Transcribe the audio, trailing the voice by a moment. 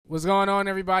What's going on,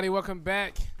 everybody? Welcome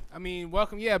back.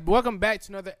 Welcome back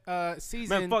to another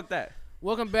season. Man, fuck that.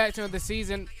 Welcome back to another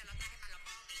season.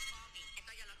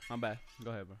 I'm back.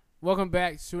 Go ahead, bro. Welcome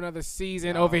back to another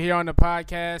season over here on the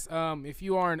podcast. If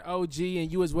you are an OG and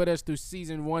you was with us through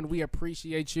season 1, we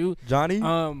appreciate you. Johnny?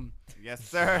 Yes,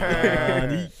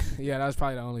 sir. Yeah, that was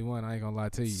probably the only one. I ain't gonna lie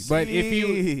to you. But if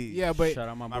you, shout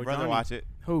out my brother Johnny. watch it.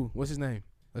 Who? What's his name?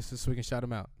 Let's just so we can shout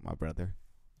him out. My brother.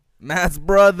 Matt's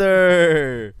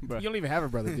brother. You don't even have a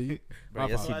brother, do you? Bro,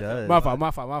 yes, he does. My fault.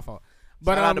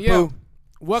 But Shout out to yeah. Pooh.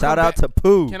 Welcome Shout out back. to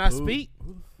Pooh. Can I speak?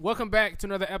 Welcome back to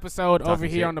another episode over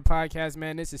here shit. on the podcast,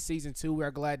 man. This is season 2. We are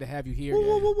glad to have you here.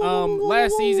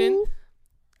 Last season,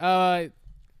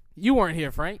 you weren't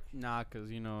here, Frank. Nah,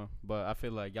 but I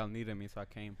feel like y'all needed me, so I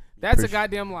came. That's a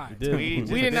goddamn lie. We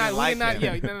did not.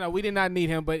 him. We did not need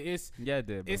him, but it's Yeah, it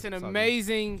did. Bro. it's an all good.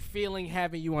 amazing feeling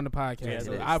having you on the podcast.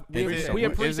 Yeah, We Is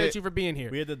appreciate it- you for being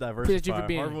here. We had to Appreciate you for diversify.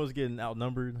 being Harvard here. was getting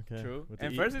outnumbered. Okay. True. With the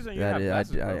And E. first season, you Yeah, have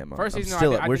glasses, I bro. am. First I'm season,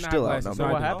 still, I we're did not still have glasses, outnumbered.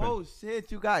 so what happened? Oh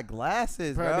shit, you got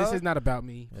glasses, Bro, bro. this is not about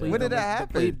me. Yeah. Please When don't did that make-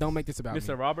 happen? Please don't make this about me.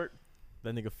 Mr. Robert.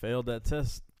 That nigga failed that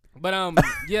test. But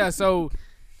yeah, so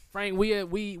Frank,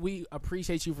 we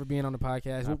appreciate you for being on the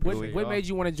podcast. What made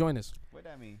you want to join us? What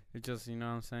that mean? It's just, you know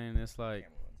what I'm saying? It's like,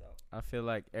 I feel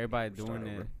like everybody doing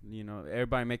it,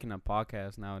 everybody making a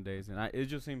podcast nowadays. And it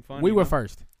just seemed fun. We you were know?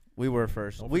 first. We were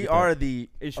first. Don't We forget are the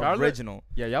In Charlotte? original.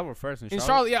 Yeah, y'all were first in In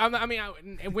Charlotte. Charlotte,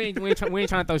 yeah, we ain't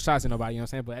trying to throw shots at nobody, you know what I'm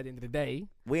saying? But at the end of the day,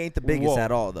 We ain't the biggest Whoa.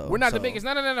 at all, though. we're not the so- biggest.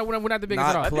 No, we're not the biggest Not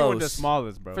at all. I think we're the close.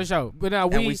 smallest, bro. For sure. But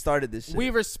And we started this shit. we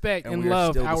respect and we are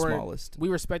love still the our. smallest. We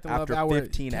respect and After love our.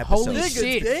 15 Holy episodes.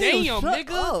 shit! Damn, shut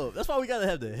nigga. up. That's why we gotta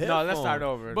have the headphones. No, let's start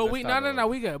over. But Let's we start over. no,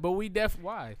 we good. But we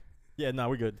why? Yeah, no,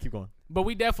 we're good. Keep going. But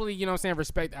we definitely, you know what I'm saying,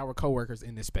 respect our coworkers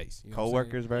in this space. You know what I'm saying?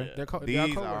 Co-workers, bro. Yeah. They're These our are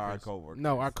coworkers. our co-workers.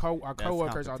 No, our That's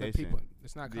coworkers are the competition. people.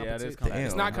 It's not Yeah, it competition. is competition.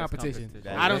 It's not That's competition.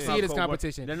 competition. I don't That see is. it as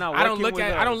competition. They're not I don't working look with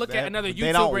at us. I don't look at another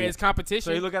They don't- YouTuber as competition.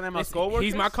 So you look at them as It's- co-workers?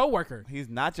 He's my coworker. He's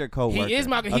not your coworker. He is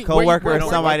my- A he- coworker we're- is we're-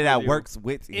 somebody we're- that with you. works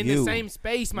with In you. the same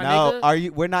space, my no, nigga. are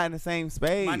you? We're not in the same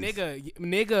space. My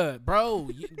nigga, bro.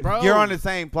 You're on the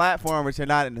same platform, but you're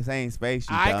not in the same space.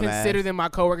 You I dumbass. consider them my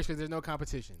coworkers because there's no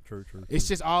competition. True. It's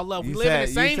just all love. We You live in the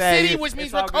said- same you said city, you- which means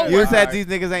It's we're all good. coworkers. You Alright. said these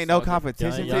niggas ain't no It's all good.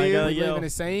 competition Yeah, to you. yeah, We yeah. live in the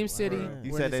same city. You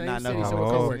You We're said in the they same not no city, so we're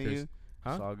competition to coworkers. you. Huh?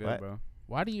 It's all good, What? bro.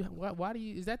 Why do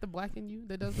you? Is that the black in you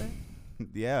that does that?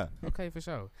 Yeah. Okay, for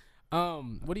sure.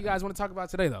 What do you guys want to talk about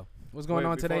today, though? What's going Wait,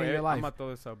 on today in your I'm life? gonna throw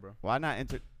this up, bro. Why not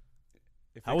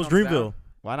If How it was comes Dreamville? down-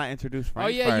 Why not introduce Frank Oh,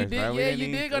 yeah, first, you did. bro? Yeah,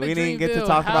 you did go to We didn't get to Dreamville.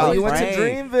 talk How about was you went to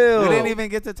Frank. Dreamville. We didn't even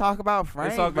get to talk about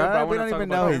Frank, all good, bro. I bro. We wanna don't talk even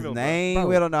about know his Dreamville, bro. name. Bro.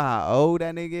 We don't know how old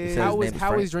that nigga is. said How his was name is how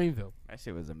Frank. was Dreamville? That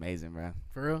shit was amazing, bro.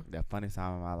 For real? The funniest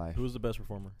time of my life. Who was the best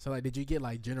performer? So like, did you get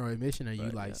like general admission, or you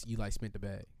Right, like you like spent the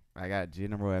bag? I got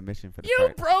general admission for the You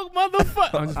first. broke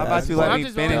motherfucker. How about you let me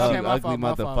finish, okay, you my ugly fault,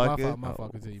 my fault, motherfucker? my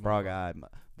fault, continue, my Frog fault. eyed.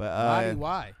 But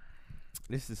Why?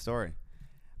 this is the story.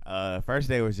 First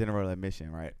day was general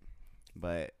admission, right?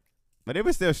 But it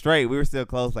was still straight. We were still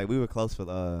close. Like we were close for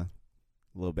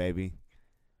Little Baby,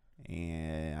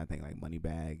 and I think like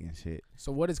Moneybag and shit.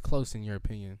 So what is close in your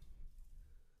opinion?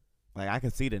 Like I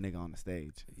could see the nigga on the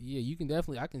stage. Yeah, you can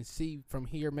definitely. I can see from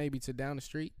here maybe to down the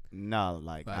street. No,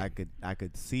 like I could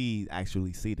actually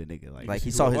see the nigga. Like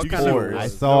he saw his What kind of- pores. I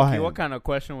saw Okay, him. what kind of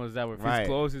question was that? If Right. he's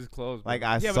closed, he's closed. Like bro.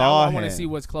 I Yeah, but saw I him. want to see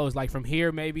what's close, like from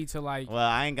here maybe to like. Well,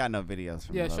 I ain't got no videos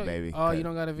from Yeah, Little show- Baby. oh, you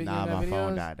don't got a video? Nah, you got my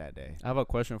phone videos? died that day. I have a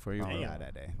question for you, My phone bro. died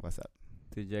that day. What's up?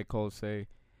 Did J. Cole say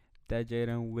that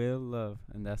Jaden will love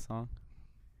in that song?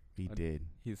 He did.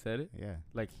 He said it? Yeah.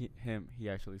 Like he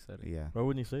actually said it. Yeah. Why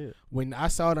wouldn't he say it? When I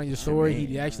saw it on your story, he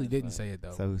man, actually that's didn't like- say it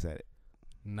though. So who said it?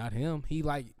 Not him. He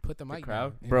like put the mic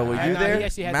crowd? down. Bro, And were I- you nah, he there?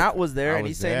 actually had Matt was there, I and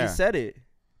he was said there. he said it.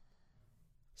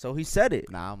 So he said it.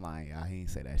 Nah, I'm lying, y'all. He ain't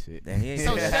say that shit. Then he ain't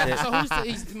So, say that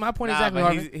shit. so who's my point Nah, exactly?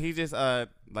 but Harvey. he just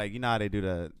like you know how they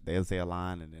do they'll say a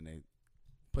line and then they.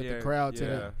 Put Yeah, the crowd to yeah.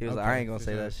 the. He was like, okay, I ain't gonna for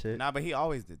say sure. that shit. Nah, but he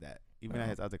always did that. Even at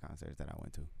his other concerts that I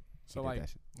went to. So He did like, that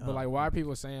shit. but like, why are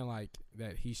people saying like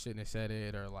that he shouldn't have said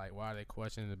it, or like why are they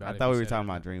questioning about I it? thought if we he were said talking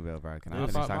it or about Dreamville, bro. Can I My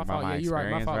finish fault, talking my about fault. my Yeah, you're right.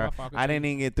 My experience, fault, bro? my fault. I didn't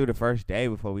even get through the first day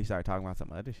before we started talking about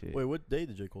some other shit. Wait, what day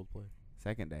did J. Cole play?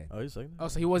 Second day. Oh, he's second. Oh,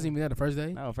 so he wasn't even there the first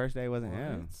day? No, first day wasn't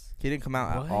him. He didn't come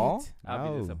out What? at all. I'll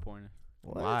No. be disappointed.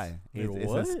 What? Why? Wait, It's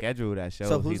what? a schedule that shows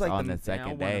So who's he's like on the- the Damn, I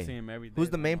second wanna day. see him every day, Who's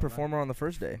the bro, main I'm not lying. performer on the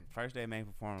first day? First day main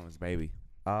performer was Baby.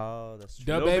 Oh, that's true.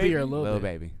 The Lil baby, Baby? or Lil Lil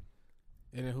Baby? Baby.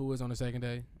 And then who was on the second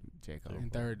day J. Cole.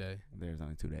 and third day? There's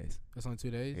only 2 days. That's on 2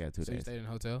 days. Yeah, 2 So you days. stayed in a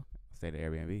hotel. Stayed at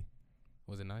Airbnb.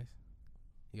 Was it nice?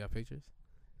 You got pictures?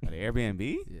 At the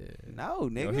Airbnb? Yeah. No, Yo,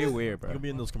 nigga. he weird, You're bro. gonna be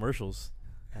in those commercials.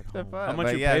 At The home. fuck? How much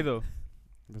But you yeah, pay though?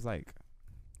 It was like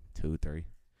 2, 3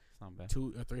 It's not bad.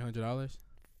 $200 or $300.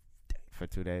 for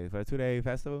 2 days. For a 2-day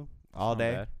festival, all Not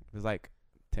day. bad. It was like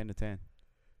 10 to 10.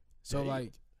 So Yeah,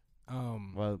 like,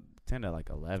 Well, 10 to like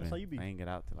 11. how you be. I ain't get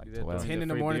out to like You did 12. 10 in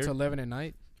the free morning beer? to 11 at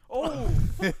night. Oh.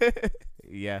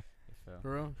 Yeah.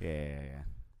 For real? Yeah.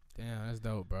 Damn, that's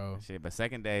dope, bro. Shit, but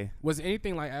second day, Was it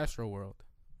anything like Astro World?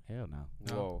 hell no.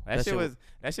 No. Whoa. That shit was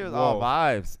Whoa. all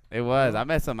vibes. It was. I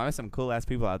met some cool ass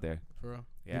people out there. For real?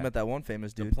 You Yeah. met that one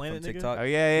famous The dude Planet from nigga? TikTok. Oh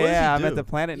yeah. What does he I met do? the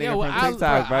Planet Yeah, nigga well, from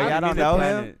TikTok, bro. I Y'all don't mean the know him.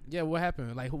 Planet. Yeah, what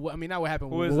happened? Like, I mean, not what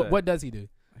happened. Who is What, that? what does he do?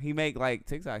 He make like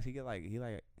TikToks. He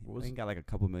What was- got like a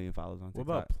couple million followers on What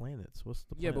TikTok. about planets? What's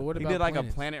the Yeah, but planet? what He about did like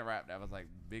planets? a planet rap that was like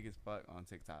big as fuck on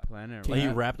TikTok. Planet. Can Like he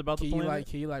you- rapped about the planet?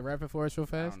 Can you like rap it for us real I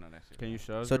fast? don't know that shit. Can you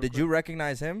show us? So real did quick? you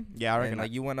recognize him? Yeah, I And, recognize.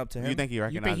 like you went up to him. You think he You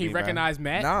recognized think he me, bro? recognized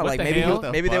Matt? Nah, What like the maybe hell?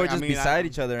 the maybe they fuck? were I just mean, beside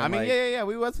each other. And I mean, like, yeah.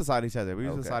 We was beside each other. We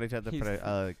was Okay. beside each other for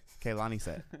the Kaylani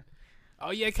set.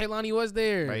 Oh yeah, Kaylani was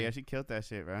there. But yeah, she killed that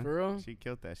shit, bro. For real? She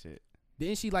killed that shit.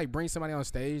 Didn't she like bring somebody on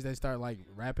stage that start like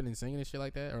rapping and singing and shit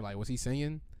like that, or like was he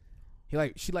singing?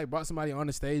 She brought somebody on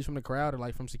the stage from the crowd or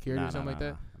like from security or something like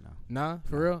that. No. Nah,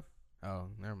 for real. Oh,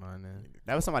 never mind then.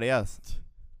 That was somebody else.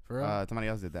 For real. Somebody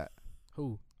else did that.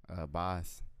 Who?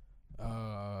 Boss.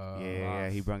 Uh, Yeah,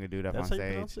 he brung a dude up That's on how you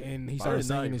stage. pronounce it? And he I started did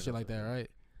not singing even and shit know like that, that. right?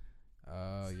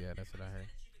 Yeah, that's what I heard.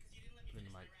 I've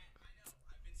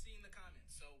been seeing the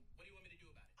comments, so what do you want me to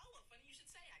do about it? Oh, well, funny you should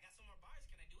say. I got some more bars.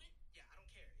 Can I do it? Yeah, I don't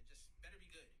care. It just better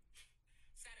be good.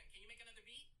 Saturn, can you make another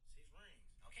beat? 6 rings.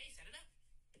 Okay, set it up.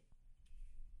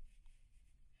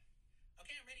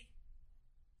 Okay, I'm ready.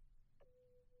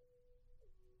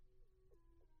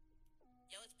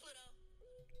 Yo, it's Pluto.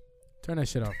 Turn that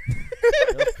shit off.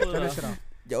 Let's pull Turn it that up. shit off.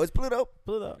 yo, it's Pluto.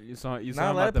 Pull it up. You saw Nah,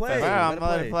 him let at it the play. festival. Bro, Let I'm it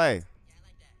gonna let play. it play. Yeah, I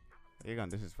like that. You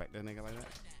gonna disrespect that nigga like that?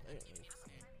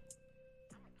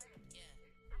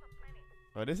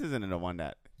 Well, this isn't the one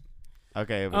that.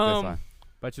 Okay, but this one.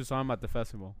 But you saw him at the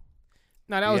festival.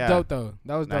 No, that was Yeah. dope though.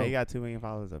 That was Nah, dope. he got 2 million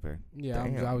followers up here. Yeah,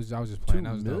 Damn. I was just playing. 2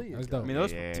 That was dope. million? That was I dope. mean, Yeah,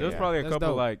 there was yeah. probably a That's couple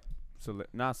dope. like,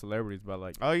 not celebrities, but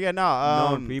like Oh yeah, no.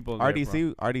 known people there,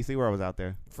 RDC World was out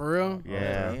there. For real?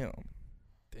 Yeah. Damn.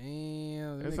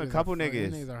 Damn. There's them a niggas couple are fun-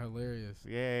 them niggas. Niggas are hilarious.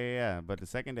 Yeah. But the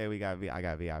second day I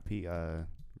got VIP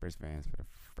wristbands for the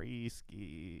free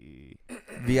ski.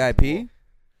 VIP.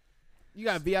 You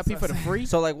got VIP for the free?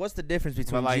 So like, what's the difference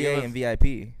between like, it GA was- and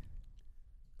VIP?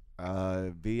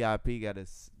 VIP got a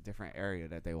different area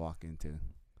that they walk into.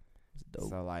 It's dope.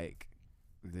 So like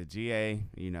the GA,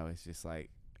 it's just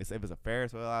like it was a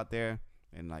Ferris wheel out there,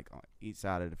 and like on each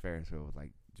side of the Ferris wheel was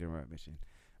like general admission.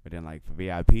 But then like for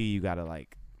VIP, you gotta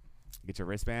like get your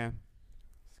wristband,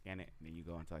 scan it, and then you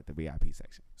go into like the VIP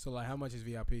section. So like, how much is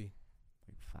VIP?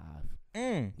 Like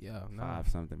 5, Yeah, no. 5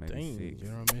 something, maybe Dang. 6.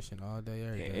 General admission all day,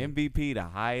 every Yeah, day. MVP, the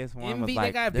highest one was MV, like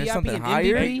they got there's VIP something and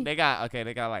higher? MVP.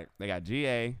 they got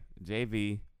GA,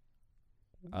 JV,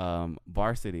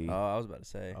 varsity, Oh, I was about to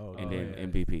say. Oh, and oh, then yeah.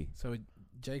 MVP. So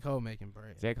J. Cole making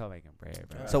bread. J. Cole making bread,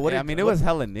 bro. So what Yeah, did- I mean, it was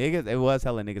hella niggas. It was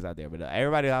hella niggas out there, but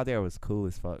everybody out there was cool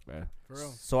as fuck, bro. For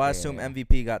real. So I assume Yeah.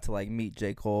 MVP got to like meet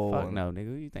J. Cole. Fuck and- no, nigga.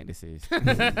 Who you think this is?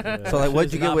 Yeah. So like,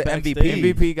 what'd you It's get not with backstage.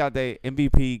 MVP?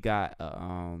 MVP got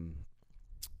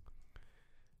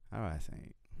how do I say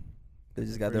it? They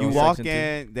just got their You own walk section,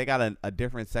 too. in, they got a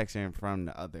different section from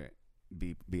the other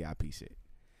VIP shit.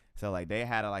 So like they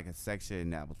had like a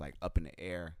section that was like up in the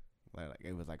air, like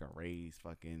it was like a raised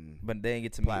fucking But they didn't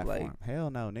get to meet platform. like. Hell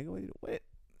no, nigga. What?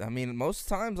 I mean, most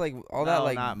times like all No, that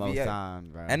like not most VI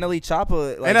times, bro. NLE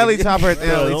Choppa. Like, NLE Chopper is Bro,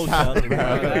 NLE don't Chopper, count it, bro.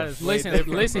 bro. That is way Listen,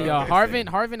 different, listen, bro. y'all.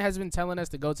 Harvin has been telling us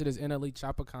to go to this NLE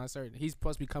Choppa concert. He's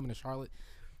supposed to be coming to Charlotte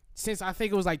since I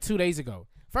think it was like 2 days ago.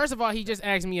 First of all, he just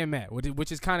asked me and Matt, which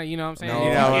is kind of, you know what I'm saying? No, if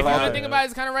you, no, if you no. really think about it,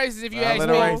 it's kind of racist if you ask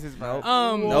Little me. racist, bro.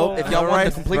 Nope. If y'all want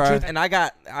the Racist, complete bro. truth, and I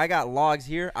got logs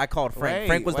here. I called Frank.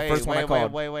 Frank was the first one I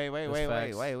called. Wait. That's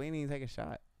facts. We didn't even take a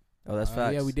shot. Oh, that's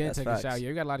facts. Yeah, we did That's take facts. a shot. Yeah,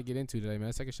 we got a lot to get into today, man.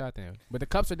 Let's take a shot then. But the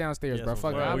cups are downstairs, Yeah, bro. so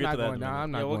Fuck we'll that. I'm get not to that going in a down. minute.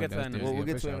 I'm not Yeah, we'll going get to that in a downstairs. We'll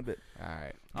Yeah, get for to it in a sure. bit. All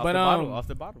right. Off But, the bottle. Off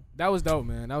the bottle. That was dope,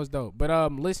 man. That was dope.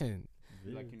 But listen,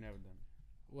 Like you never done.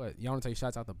 what? Y'all want to take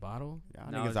shots out the bottle? Y'all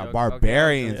No, niggas it's are joke.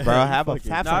 barbarians, Okay. bro. Yeah, Have fuck it.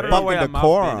 some Nah, I don't know where fucking that mouth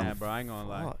been decorum. at, bro. I ain't gonna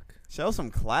lie. Fuck. Show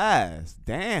some class.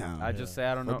 Damn. I just say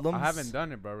I don't know. I Hoodlums? haven't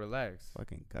done it, bro. Relax.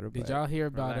 Fucking gutter Did butt. y'all hear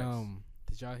about Relax.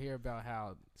 Did y'all hear about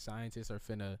how scientists are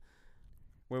finna?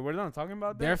 Wait, we're not talking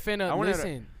about that. They're finna I wanna-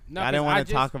 listen. No, I didn't 'cause wanna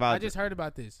just- talk about I just heard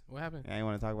about this. What happened? Yeah, you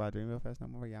want to talk about Dreamville Fest no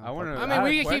more? Y'all I wanna- I I mean, have we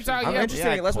can keep questions. talking. I'm Yeah,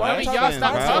 interested. Let's I watch mean, it. y'all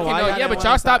stop bro. talking Why though. y'all Yeah, but wanna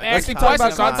y'all stop talk? Let's asking talk about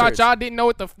questions. So I thought concerts. y'all didn't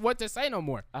know what to say no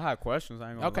more. I had questions.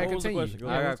 I ain't gonna Okay, lie. What was the continue. question? Go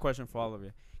I ahead. got a question for all of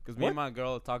you. Because me What? and my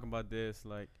girl are talking about this.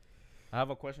 Like, I have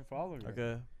a question for all of you.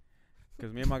 Okay.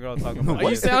 Because me and my girl are talking about Oh,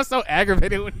 you sound so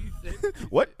aggravated when you said.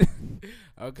 What?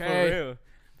 Okay. For real.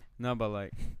 No, but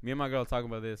like me and my girl talk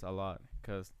about this a lot,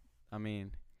 cause I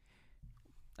mean,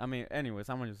 anyways,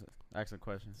 I'm gonna just ask a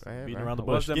question. Go ahead, Beating bro. around the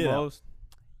What's bush. the Get out. most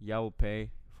y'all will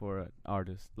pay for an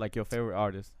artist, like your favorite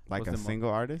artist? Like What's a the mo- single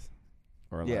artist,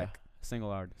 or Yeah, like single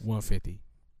artist. 150.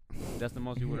 That's the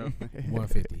most you would have.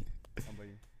 150.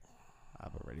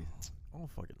 I've already. Oh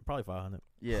fucking probably 500.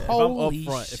 Yeah. Holy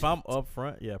If I'm up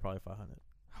front, yeah, probably 500.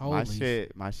 Holy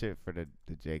My shit for the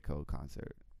J Cole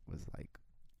concert was like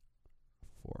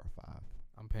 4 or 5.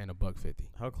 I'm paying $150.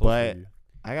 How close But are you?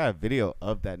 I got a video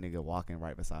of that nigga walking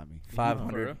right beside me.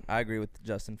 500. I agree with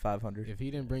Justin. 500. If he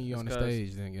didn't bring you on the It's 'cause-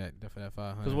 stage, then get for that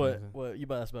 500. Because what you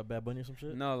about to ask about Bad Bunny or some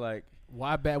shit? No, like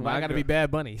Why bad? Why My I gotta girl- be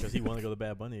Bad Bunny? Because he want to go to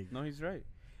Bad Bunny. no, he's right.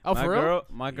 Oh, for real?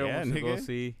 My girl Yeah, wants to go nigga.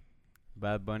 see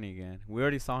Bad Bunny again. We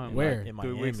already saw him Where? like In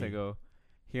 3 weeks Miami. ago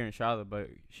here in Charlotte, but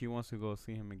she wants to go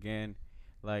see him again,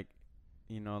 like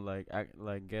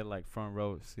like get like front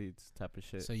row seats type of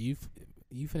shit. So you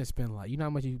finna spend like, you know how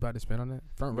much you about to spend on that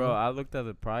front Bro, row? I looked at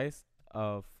the price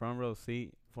of front row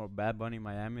seat for Bad Bunny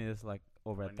Miami. It's like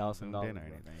over $1,000. Or bro.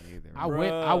 anything either.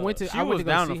 I went to She I went was to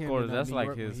go down, see of him course. in, That's New like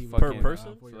York when his he was fucking on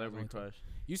person? tour. celebrity crush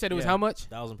You said it was Yeah. how much?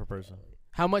 1,000 per person.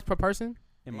 How much per person?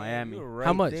 in Miami.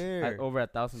 How much? Over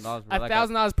 $1,000.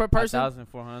 $1,000 per person.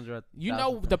 $1,400. You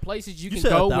know the places you You can said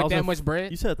go with 1,000 that much bread.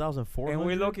 You said 1,400. And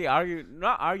we low-key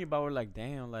not argue, but we're like,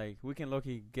 damn, like we can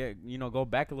low-key get, go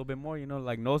back a little bit more,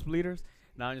 like nosebleeders.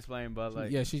 Now I'm just playing, but like,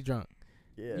 Yeah, she's drunk.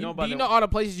 Yeah. You know, Do you know all the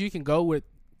places you can go with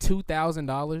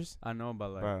 $2,000? I know, but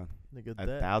like, Bro, Nigga, that,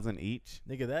 1,000 each.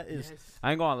 nigga, that is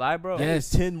I ain't gonna lie, bro.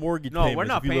 Yes. 10 mortgage No, payments we're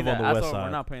not if you paying live that. on the I west thought side.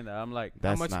 we're not paying that. I'm like,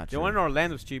 That's much- not the true. one in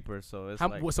Orlando's cheaper, so it's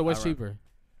like. So what's around cheaper?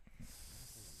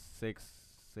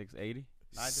 680.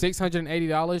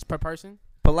 $680 per person.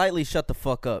 Politely shut the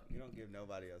fuck up. You don't give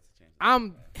nobody else a chance.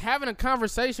 I'm having a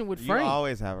conversation with You Frank.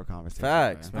 always have a conversation.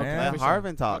 Facts, man. Let Okay, for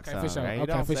Harvin talk. Okay, for son, sure. man. You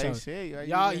Okay, don't for say sure. shit.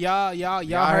 Y'all heard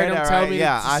him that, tell right? me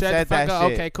Yeah, to I shut said the fuck that up.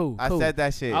 shit. Okay, cool. I cool. said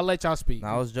that shit. I'll let y'all speak. No,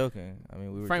 I was joking. I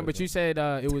mean, we were Frank, but joking. you said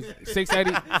it was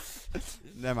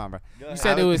 680. Never mind, bro. You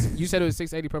said it was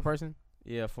 680 per person.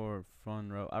 Yeah, for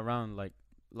front row, around like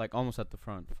almost at the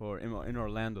front for in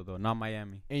Orlando though, not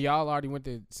Miami. And y'all already went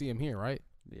to see him here, right?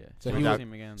 Yeah, So we he got was- see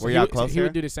him again. So Were he y'all would- so close he would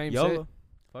here? do the same YOLO. set.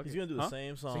 Fuck He's it. going to do the Huh?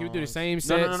 same song. So he would do the same No,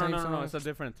 set. no, no, same no, no, no. songs? It's a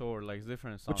different tour. Like it's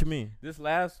different songs. What you mean? This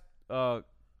last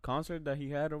concert that he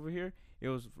had over here, it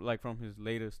was like from his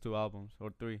latest 2 albums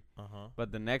or 3. Uh-huh.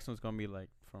 But the next one's gonna be like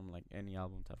from like any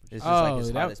album type of shit. It's just like his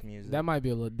Oh, hottest music. That might be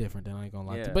a little different. Than I ain't gonna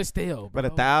lie to Yeah. you. But still, But bro.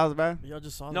 1,000, bro. Y'all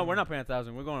just saw No, them. we're not paying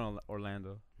 1,000. We're going to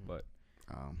Orlando, but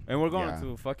Um, and we're going yeah.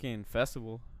 to a fucking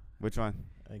festival. Which one?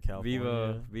 in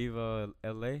California. Viva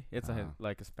LA. It's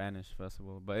like a Spanish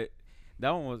festival, but that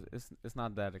one was it's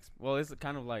not that well. It's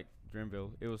kind of like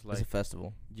Dreamville. It was It's like a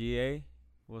festival. GA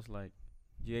was like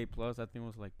GA plus. I think it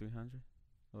was like 300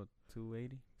 or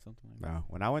 280 something like that. No.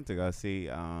 When I went to go see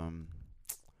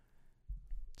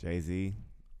Jay-Z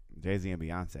and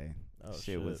Beyonce, Oh,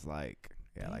 shit was like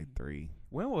like 3.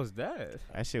 When was that?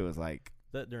 That shit was like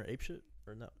That during Ape Shit?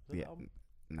 Or no? The yeah, album?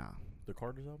 nah. The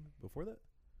Carter's album? Before that?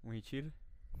 When he cheated?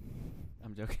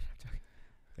 I'm joking.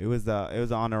 It was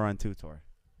On the Run 2 tour.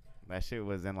 That shit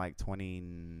was in like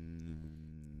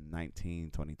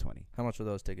 2019, 2020. How much were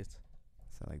those tickets?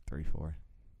 So like 3-4.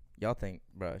 Y'all think,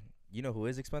 bro? You know who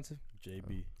is expensive? JB.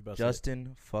 You about to say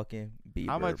Justin fucking Bieber.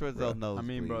 How much was bro. those nosebleeds? I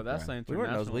mean, bro, that's bruh? like We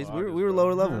weren't international. nosebleeds. We were artists,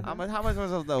 lower bro. level. How much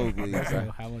was those nosebleeds? So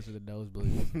bruh? how much are the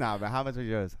nosebleeds? Nah, but how much was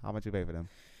yours? How much you pay for them?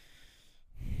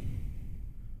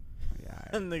 Yeah.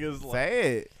 That nigga's like,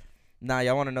 Say it. Nah,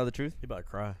 y'all want to know the truth? he about to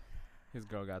cry. His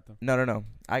girl got them. No.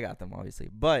 I got them, obviously.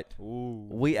 But Ooh.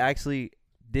 we actually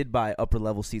did buy upper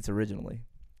level seats originally.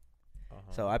 Uh-huh.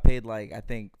 So I paid like, I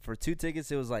think for 2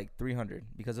 tickets, it was like $300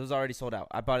 because it was already sold out.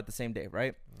 I bought it the same day,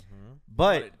 right? Mhm.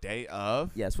 But Day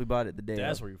of. yes, we bought it the day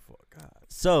That's of. where you fuck. God.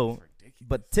 So,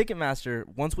 but Ticketmaster,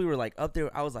 once we were like up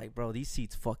there, I was like, bro, these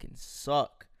seats fucking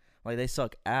suck. Like they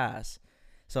suck ass.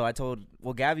 So I told,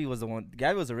 Gabby was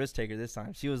a risk taker this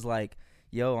time. She was like,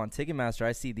 yo, on Ticketmaster,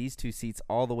 I see these 2 seats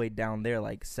all the way down there,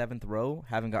 like 7th row,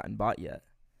 haven't gotten bought yet.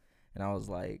 And I was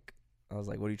like,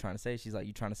 what are you trying to say? She's like,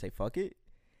 you trying to say fuck it?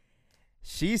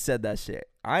 She said that shit.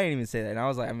 I ain't even say that. And I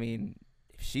was like, I mean,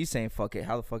 if she's saying fuck it,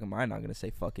 how the fuck am I not going to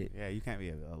say fuck it? Yeah, you can't be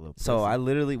a little. So pussy. I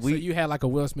literally, So you had like a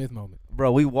Will Smith moment.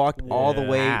 bro, we walked all the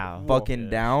way Wow. fucking Yeah.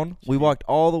 down. We walked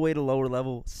all the way to lower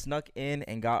level, snuck in,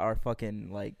 and got our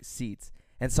fucking like seats.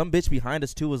 And some bitch behind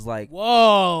us too was like,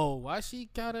 Whoa, why she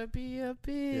gotta be a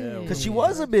bitch? because she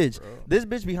was a bitch. Bro. This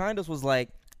bitch behind us was like,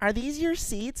 "Are these your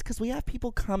seats? Because we have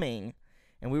people coming."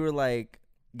 And we were like,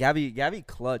 Gabby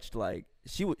clutched like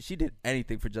she did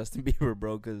anything for Justin Bieber,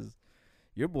 bro. Because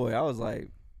your boy, I was like,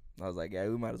 I was like, yeah,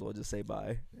 we might as well just say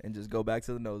bye and just go back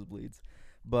to the nosebleeds.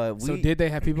 But So did they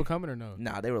have people coming or no?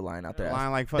 Nah, they were lying out there.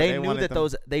 Lying like fuck. They knew wanted that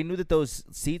them- those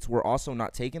seats were also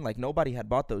not taken. Like nobody had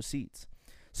bought those seats,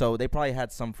 so they probably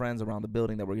had some friends around the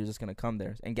building that were just gonna come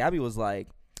there. And Gabby was like,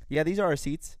 "Yeah, these are our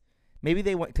seats." Maybe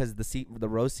they went because the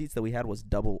row seats that we had was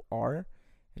double R.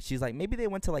 She's like, maybe they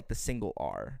went to like the single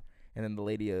R. And then the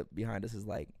lady behind us is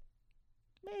like,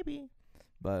 maybe.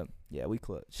 But yeah,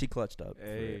 she clutched up.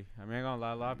 Hey, I mean, I ain't gonna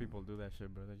lie. A lot of people do that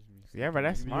shit, bro. They just be Yeah, but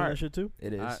that's You be doing that smart. shit too.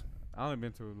 It is. I only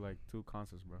been to like 2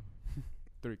 concerts, bro.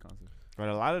 3 concerts. But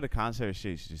a lot of the concert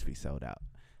shit should just be sold out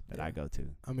that I go to.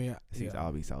 I mean, Seats yeah.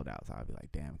 all be sold out, so I'll be like,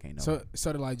 damn, can't no.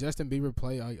 So did like Justin Bieber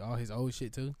play all his old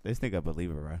shit too? This nigga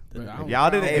believer, bro. But I If don't-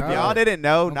 y'all didn't, oh if God. y'all didn't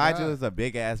know, Oh Nigel God. is a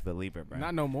big ass believer, bro.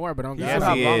 Not no more, but on God. Yes,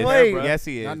 not he long is. way. Yes,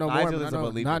 he is. Not no more. Nigel but is a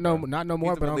believer. Not no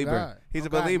more. He's a But on believer. God. He's a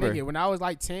On God, believer. nigga, when I was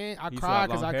like 10, I He cried saw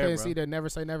because long I hair, couldn't bro. see the Never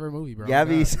Say Never movie, bro.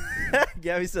 Gabby, On God.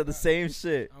 Gabby said the same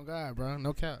shit. Oh God, bro,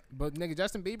 no cap. But nigga,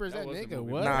 Justin Bieber is That that was the nigga.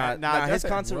 movie. What? Nah, his Justin-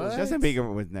 concert was what? Justin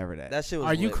Bieber was never that. that shit was.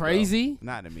 Are you lit, bro. crazy?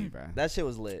 Not to me, bro. That shit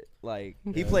was lit. Like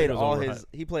he Yeah, played it was all overhyped.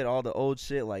 he played all the old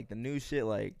shit, like the new shit,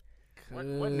 like What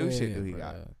new shit do he Good,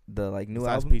 got? bruh. the like new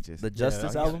Besides album, Peaches. the Yeah, Justice I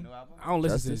guess- album. I don't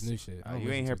listen to Justice? this new shit. I don't You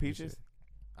listen ain't to hear this new Peaches? shit.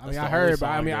 I That's mean, the I only heard, but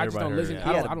I song mean, I just everybody don't heard, listen. yeah. He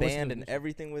I had don't, a I don't listen band to and this shit.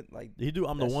 everything with like. Did he do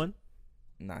I'm the That's- One?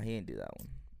 Nah, he didn't do that one.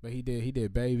 But he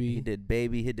did Baby. He did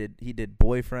Baby. He did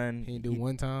Boyfriend. He didn't do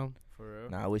One Time. For real.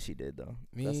 Nah, I wish he did though.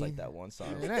 That's Me. like that one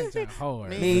song. Man, that's just hard.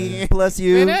 Me plus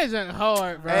you. Man, that's just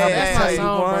hard, bro. Hey, That's my hey,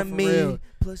 song, bro, One for me real.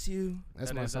 plus you.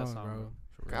 That's That my is that song, song, bro. bro.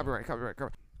 For real. Copyright.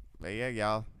 But yeah,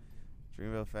 y'all.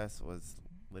 Dreamville Fest was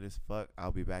lit as fuck.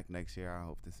 I'll be back next year. I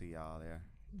hope to see y'all there.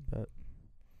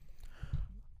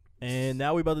 And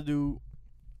now we about to do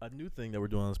a new thing that we're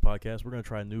doing on this podcast. We're gonna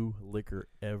try new liquor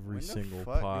every When single the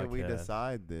fuck podcast. did we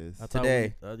decide this? I thought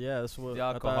Today. yeah, that's what The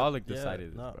I thought- alcoholic yeah,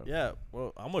 decided this, no, bro. Yeah,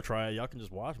 well, I'm gonna try it. Y'all can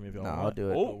just watch me if y'all Nah, want. I'll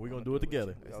do it. Oh, we're gonna do it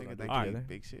together. This Y'all nigga gonna think do it he together?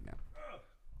 big shit now.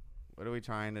 What are we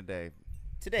trying today?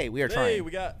 Today we are Today trying.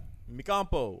 we got mi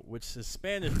campo, which is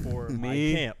Spanish for my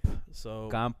Mi camp. So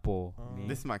Campo. Mi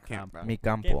This is my camp, bro. Mi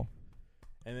campo.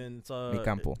 and then it's Mi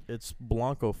campo. it's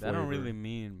Blanco That flavor. don't really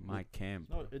mean my camp.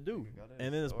 No, it do. Go to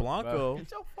And the then it's store. Blanco.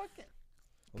 Get your fucking.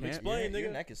 Let me Can't- explain, Your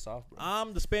nigga. neck is soft, bro.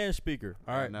 I'm the Spanish speaker.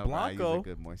 All right, No, bro, I use a Blanco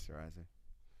good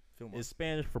moisturizer. is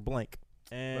Spanish for blank,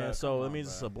 and Bruh, so come that on, means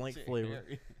it's bruh. a blank flavor.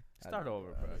 Start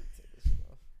over, bro.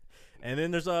 And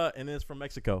then it's from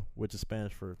Mexico, which is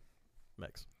Spanish for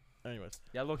Mex. Anyways,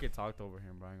 Y'all look at talked over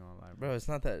him, bro. I ain't gonna lie, bro. Bro, it's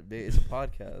not that big. It's a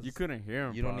podcast. You couldn't hear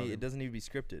him. You don't probably. need. It doesn't need to be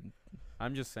scripted.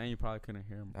 I'm just saying you probably couldn't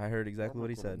hear him. I heard exactly what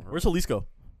he said. where's Jalisco?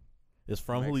 It's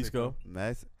from Mexico. Jalisco.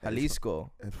 That's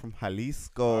Jalisco. It's from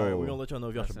Jalisco. All right, we're gonna let y'all know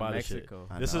if y'all That's should in buy this shit. Mexico.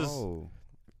 I This is- know.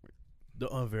 The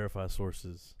unverified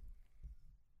sources,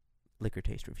 Liquor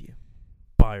taste review.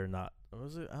 buy or not. What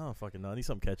was it? I don't fucking know. I need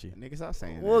something catchy. Nigga, stop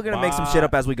saying We're that. gonna make some shit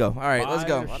up as we go. All right, let's Buy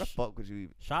go. or Why the fuck would you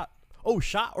even? Shot. Oh,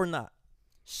 shot or not?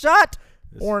 Shot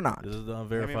This, or not. This is the mine.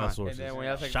 unverified And sources. then when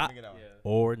y'all take Shot yeah.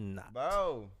 or not.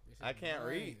 Bro, This I is can't mine.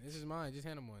 read. This is mine. Just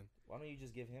hand him one. Why don't you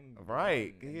just give him?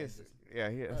 Right. He is. Yeah,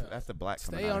 he is. Bruh. That's the black.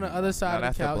 Stay coming out on of the him. other side No, of the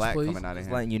that's couch, the black please. coming out of Just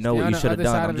him. letting you know Stay what on you the should have other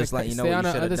done. side I'm of just the- letting you know stay what on you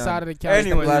the should other have side done. of the couch. Take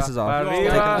them Anyways, glasses off. Arriba. Take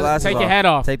them glasses Take off. your hat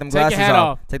off. Take them Take your glasses hat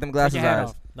off. off. Take them Take glasses your hat off.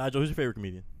 off. Nigel, who's your favorite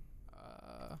comedian?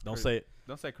 Don't Chris- say it.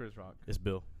 Don't say Chris Rock. It's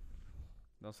Bill.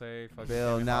 Don't say fucking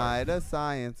Bill Kevin Nye, Hart. the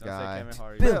science Don't guy. say Kevin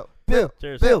Hart. Bill.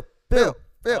 Cheers. Bill.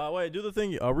 Wait, do the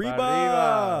thing.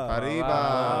 Arriba. Arriba.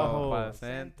 Abajo. Para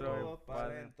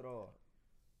centro.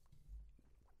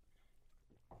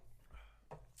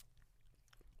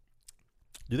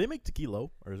 Do they make tequila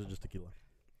or is it just tequila?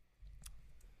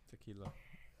 Tequila.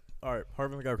 All right,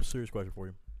 Harvin, I got a serious question for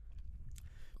you.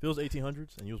 If it was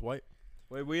 1800s and you was white,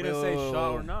 Wait, we didn't say Whoa.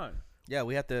 shot or not. Yeah,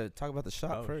 we have to talk about the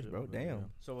shot Oh, first, shit, bro. okay,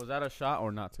 Damn. So was that a shot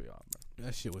or not to y'all, bro?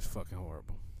 That shit was fucking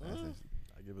horrible. I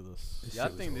give it this. This Y'all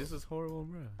shit was think horrible. this is horrible,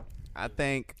 bro? I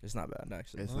think It's not bad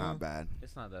actually. it's not bad.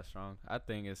 It's not that strong. I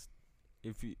think it's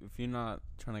if you're not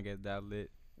trying to get that lit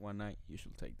one night, you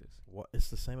should take this. What? It's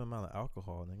the same amount of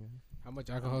alcohol, nigga. How much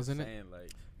alcohol's in it? Saying,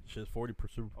 like, Shit's 40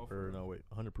 proof. Oh, for Or real? no, wait,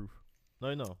 100 proof.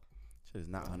 No. Shit is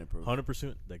not 100 proof.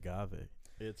 100% agave.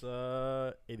 It's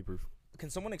 80 proof. Can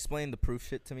someone explain the proof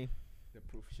shit to me? the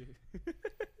proof shit.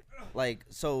 Like,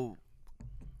 so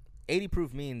 80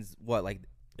 proof means what? Like,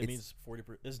 It It's- means 40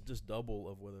 proof. It's just double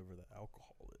of whatever the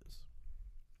alcohol is.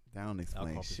 That don't explain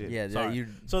Alcohol shit. yeah, Sorry. you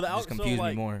So the just confuse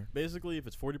me more. Basically, if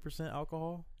it's 40%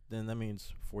 alcohol, then that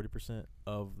means 40%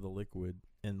 of the liquid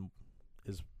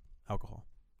is alcohol.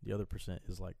 The other percent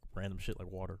is like random shit like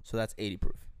water. So that's 80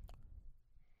 proof.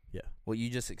 Yeah. What you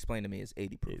just explained to me is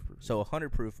 80 proof. 80 proof, So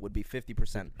 100 proof would be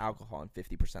 50% alcohol and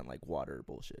 50% like water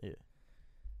bullshit. Yeah.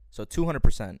 So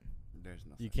 200%. There's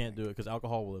no. You such can't thing. do it because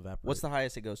alcohol will evaporate. What's the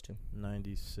highest it goes to?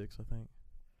 96? I think.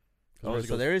 Oh,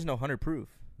 so there is no 100 proof.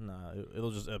 Nah,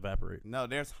 it'll just evaporate. No,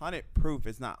 there's 100 proof.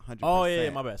 It's not 100%. Oh yeah,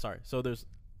 my bad. Sorry. So there's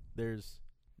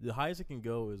the highest it can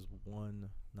go is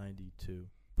 192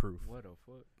 proof What the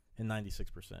fuck? and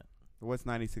 96%. What's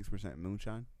 96%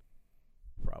 moonshine?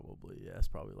 Probably, yeah. It's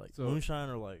probably like So- moonshine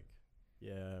or like,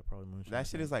 yeah, probably moonshine. That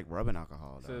shit is like rubbing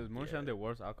alcohol. So Though. is moonshine the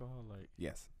worst alcohol? Like,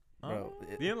 Yes. Bro, Oh.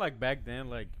 didn't like back then,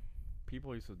 like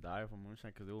people used to die from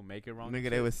moonshine because they would make it wrong. and Nigga,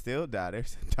 shit? they would still die. They're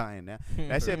still dying now.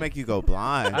 That shit make you go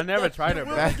blind. I never tried it,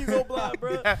 will bro. make you go blind,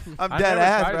 bro. I'm I dead never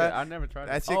ass, tried bro. it. I never tried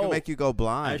That it. shit can make you go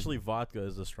blind. Actually, vodka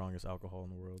is the strongest alcohol in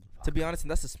the world. to be honest,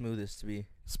 that's the smoothest to be.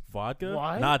 Vodka?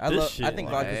 What? Not this shit. I think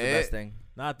vodka's the best thing.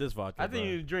 Not this vodka. I think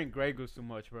bro. you drink Grey Goose too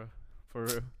much, bro. For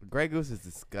real. Grey Goose is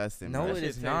disgusting. No, bro. it shit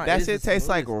is tastes- not. That It is shit the tastes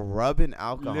like smoothest. rubbing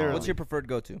alcohol. Literally. What's your preferred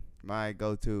go-to? My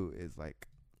go-to is like.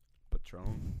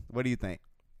 Patron. What do you think?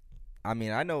 I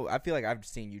mean, I feel like I've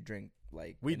seen you drink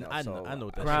like. We- enough, I know- so I know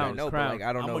what I that should shit is. know, but Crown. like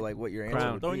I don't I'm know a- like what your Crown.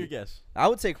 answer would Throw in be. your guess. I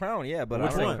would say Crown, yeah, but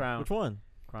Which I say don't one? Crown. Which one?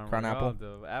 Crown Royale, Apple?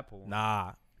 The apple.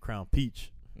 Nah, Crown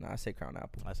Peach. Nah, I say Crown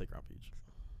Apple. I say Crown Peach.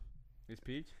 It's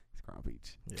peach. It's Crown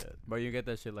Peach. Yeah. But you get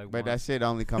that shit like. But that once. shit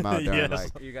only come out during Yes.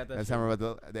 like. You got that. That's shit. summer,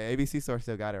 but the ABC store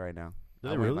still got it right now. Did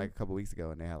I they went really? like a couple weeks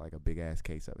ago and they had like a big ass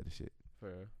case of it and shit. For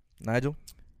real. Nigel?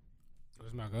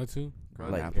 What's my go-to?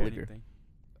 Crown Like Apple. liquor. Anything.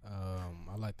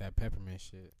 I like that peppermint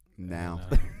shit. Now.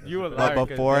 And, You were But lying, 'cause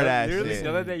before the- that literally shit- The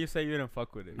other day you said you didn't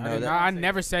fuck with it. No, I, that- I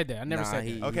never said that. I never Nah, said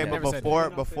he- that. Okay, I but never said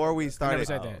that. before we started,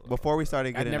 said that. before we started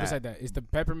I getting never that, said that. It's the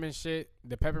peppermint shit.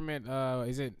 The peppermint.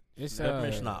 Is it? It's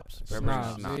Peppermint schnapps. Peppermint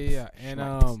Schnapps. schnapps. Yeah, and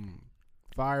Schnapps.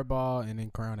 Fireball and then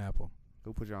Crown Apple.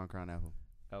 who put you on Crown Apple?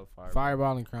 Hellfire.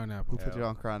 Fireball and Crown Apple. Who put you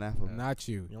on Crown Apple? Not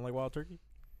you. You don't like wild turkey?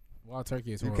 Wild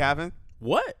turkey is You horrible. Kevin?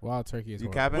 What? Wild turkey is You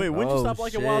horrible. Kevin? Wait, when did you Oh, stop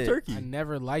liking wild shit. turkey? I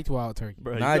never liked wild turkey.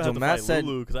 Bro, Nigel, Matt said-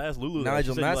 because I asked Lulu. that.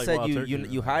 Nigel, She said Matt like said wild you- turkey. you- And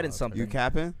I'm you like, hiding wild something. You turkey.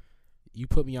 capping? You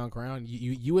put me on Crown.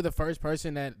 You were the first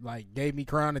person that like gave me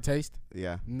Crown to taste.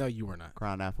 Yeah. No, you were not.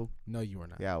 Crown Apple? No, you were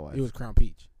not. Yeah, I was. It was Crown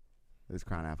Peach. It was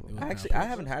Crown Apple. It was Actually, Crown I Peach.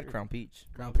 haven't had Crown Peach.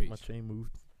 Crown My Peach. chain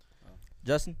moved.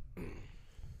 Justin?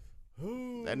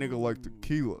 That nigga like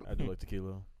tequila. I do like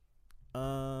tequila.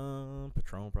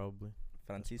 Patron probably.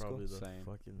 That's Francisco? probably the Same.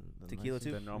 fucking the Tequila nicest.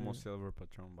 too? The normal Yeah. silver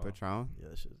Patron bottle. Patron? Yeah,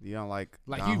 that shit. You don't like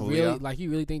Like Don you Julio?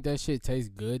 really think that shit tastes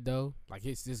good though? Like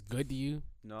it's just good to you?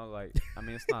 No, like I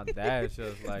mean it's not that. It's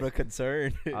just like Bro,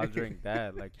 concerned. I'll drink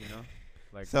that. Like you know,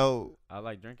 like So I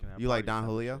like drinking. That you like party Don style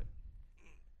Julio? shit.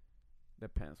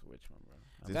 Depends which one, bro.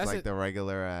 Just That's like it. the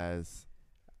regular as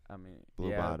I mean,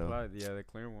 Blue yeah, bottle. yeah, the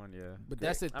clear one, yeah. But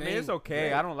that's the I thing. mean, it's okay.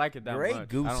 Grey- I don't like it that Grey much.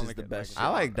 Goose I don't is like the it best Like shit. I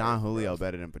it. like Don Julio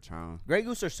better than Patron. Grey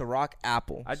Goose or Ciroc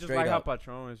Apple? I just Straight like how up.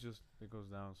 Patron is just it goes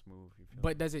down smooth. You feel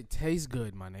But does it taste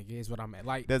good, my nigga? Is what I'm at.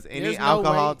 Like, Does any there's no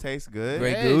alcohol way- taste good?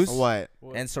 Grey Yes. Goose What?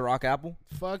 What? and Ciroc Apple?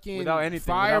 fucking Without anything,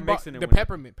 without Fireball. mixing it The with-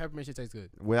 peppermint shit tastes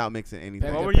good. Without mixing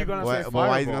anything. What the were you pepper- gonna What, say? but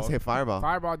why you gonna Fireball? say Fireball?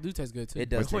 Fireball do taste good too. It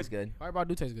does Which taste good. Fireball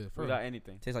do taste good. For without real.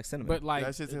 anything. Tastes like cinnamon. But like,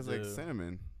 That shit tastes like do.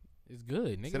 cinnamon. it's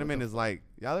good. Nigga, Cinnamon what is like,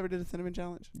 y'all ever did a cinnamon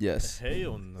challenge? yes.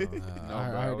 Hell no. the No, I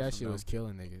bro, heard that also shit no. was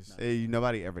killing niggas. Hey,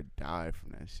 nobody ever died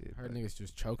from that shit. I heard bro. niggas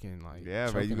just choking like Yeah,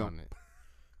 bro, you choking gon- on it.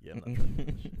 Yeah, I'm not trying to do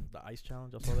that shit. The ice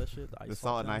challenge. I saw that shit. The, ice The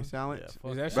salt and ice challenge? Yeah, Is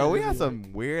fuck that that. shit Bro, we really had like-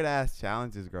 some weird ass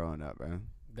challenges growing up, bro.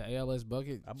 The ALS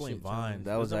bucket. I blame shit Vine. challenge.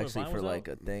 That was Isn't that actually what for Vine was like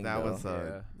a thing. That though. was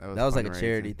Yeah. that was like a fundraising.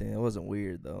 charity thing. It wasn't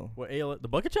weird though. What the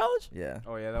bucket challenge? Yeah.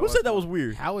 Oh yeah. Who said that was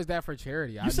weird? How is that for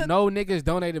charity? I said- know niggas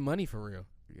donated money for real.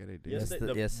 Yeah, they did. Yes, Yes, they- the-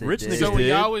 the yes, it rich did. niggas So when did.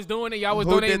 y'all was doing it, y'all was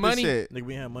Who did donating the money. shit? Nigga,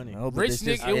 we had money. No, but Rich it's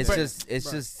just, nigga- it's but- just, it's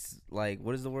bruh. just like,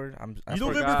 what is the word? I You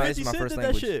don't forgot. remember It's 50 my Cent first did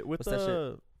language. that shit with What's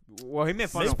that shit? Well, he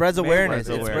meant fun. It of spreads Mayweather. awareness.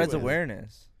 It Mayweather. spreads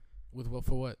awareness. With what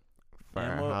for what? For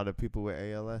Yeah, well- how the people with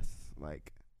ALS,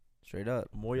 like, Straight up.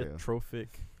 Moyotrophic.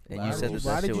 And Why you did said you- that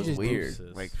why that did shit you was just do weird.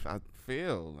 this? like I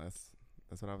feel that's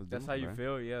what I was doing. That's how you bro.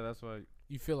 feel. Yeah, that's why.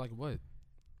 You feel like what?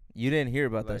 You didn't hear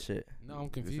about Like- that shit. No, I'm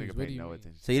This confused. nigga What paid do you no mean?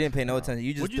 attention. So you didn't pay no attention.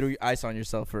 You just What'd you- threw ice on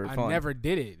yourself for I fun. never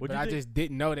did it, What'd but you I think? just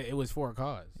didn't know that it was for a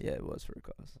cause. Yeah, it was for a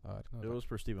cause. Oh, I didn't know It that. was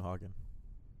for Stephen Hawking.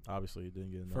 Obviously, he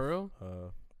didn't get enough. For real?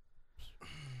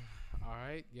 All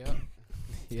right. Yep.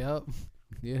 Yep.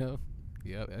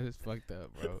 Yep. That is fucked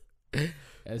up, bro.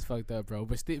 That's fucked up, bro.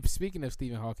 But speaking of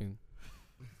Stephen Hawking,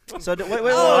 So wait.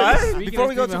 Speaking Before of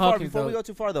we go Stephen too far, Hawking, before we though- go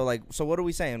too far though, like, so what are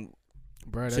we saying?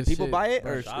 bro, Should that people shit- buy it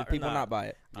bro, or shot should or people not? not buy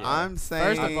it? I'm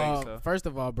saying First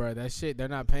of all, bro, that shit they're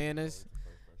not paying us.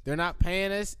 They're not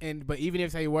paying us, but even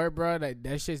if they were, bro,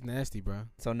 that shit's nasty, bro.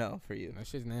 So no for you. That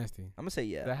shit's nasty. I'm gonna say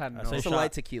yeah. That had I no. say It's a shot.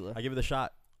 light tequila. I give it a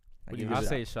shot. I What give do it I a you shot.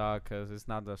 say shot because it's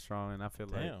not that strong, and I feel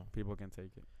like Damn. people can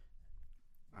take it.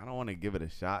 I don't want to give it a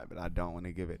shot, but I don't want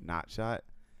to give it not shot.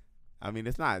 I mean,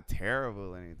 it's not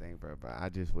terrible or anything, bro, but I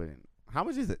just wouldn't. How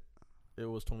much is it? It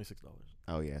was $26.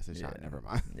 Oh yeah, it's a shot. Yeah. Never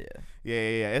mind. Yeah.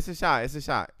 Yeah. It's a shot. It's a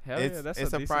shot. Hell it's, yeah, that's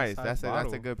it's a a decent price. sized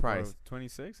That's a good price.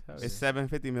 26. Hell It's yeah.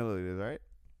 750 milliliters, right?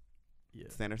 Yeah.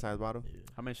 Standard size bottle. Yeah.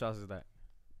 How many shots is that?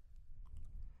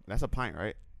 That's a pint,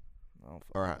 right? I don't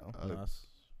Or fucking know. No, it's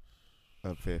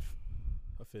a fifth.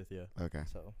 a fifth, yeah. Okay.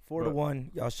 So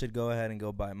 4-1, y'all should go ahead and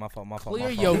go buy it. My fault. Clear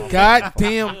my fault, your my fault,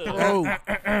 goddamn throat.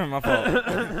 my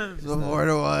fault. So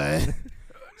 4-1.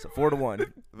 So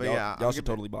 4-1. But y'all, yeah, y'all should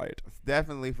totally buy it.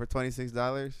 definitely for $26.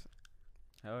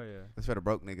 Hell yeah. That's for the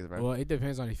broke niggas, right? Well, it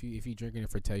depends on if you drinking it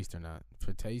for taste or not.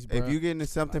 For taste, bro. If you getting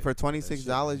something like, for that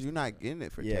 $26, shit- you're not getting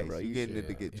it for Yeah, taste. bro, You you getting it should.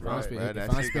 to get If drunk, I'm bro. spending- That if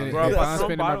I'm shit spending- gonna- if Bro, I'm some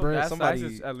spending my bottle, bread- that somebody-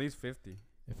 size is at least 50.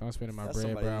 if I'm spending my That's bread,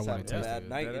 somebody bro, I who's want having to a taste bad it.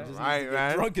 night and Right, just right, needs to right.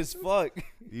 get drunk as fuck.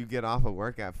 You get off of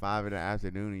work at 5 in the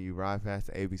afternoon and you ride past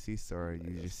the ABC store and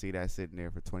you just see that sitting there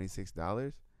for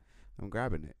 $26. I'm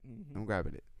grabbing it. I'm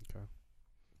grabbing it.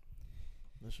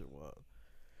 That shit wild.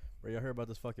 Bro, y'all heard about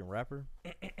this fucking rapper?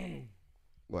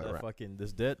 What? That Right? fucking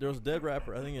there was a dead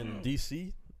rapper, I think in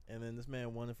DC, and then this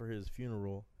man wanted for his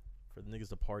funeral for the niggas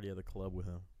to party at the club with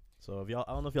him. So if y'all,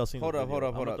 I don't know if y'all seen. Hold this up.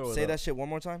 video. Hold I'ma up. throw it Say up. that shit one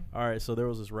more time. All right, so there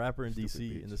was this rapper in Stupid DC,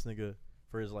 bitch. and this nigga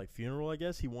for his like funeral, I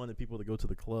guess he wanted people to go to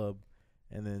the club,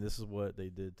 and then this is what they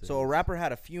did. To So a his- rapper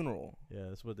had a funeral. Yeah,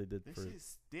 that's what they did This for.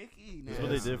 shit's sticky. That's what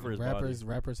they did for his rappers. body.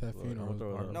 Rappers have Look, I'ma funerals. throw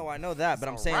it bro. up. No, I know that, but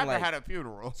I'm saying rapper like. had a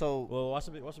funeral. So Well, watch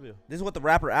the video. this is what the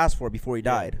rapper asked for before he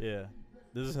died. Yeah,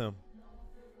 this is him.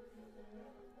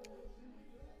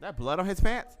 That blood on his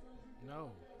pants?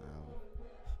 No.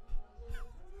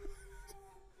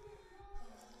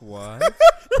 What?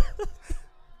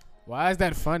 Why is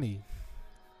that funny?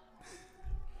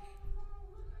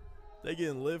 They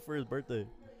getting lit for his birthday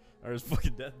or his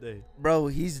fucking death day. Bro,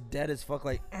 he's dead as fuck.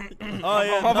 Like, Oh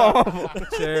yeah, my no. fault.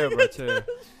 Chill, bro, chill.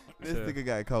 This Sure. nigga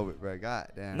got COVID, bro.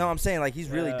 God damn. No, I'm saying like he's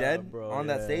really Yeah, dead bro, on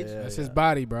that yeah, stage. yeah. That's his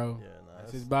body, bro. Yeah, nah,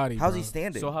 That's his body. How's bro. he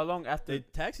standing? So how long after? They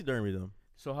taxidermied him.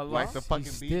 So how long? like the fucking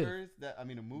He's stiff. beavers that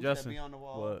the moose that Justin, be on the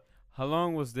wall. What? How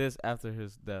long was this after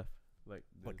his death? Like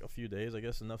a few days, I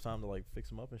guess. Enough time to like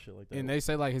fix him up and shit like that. And they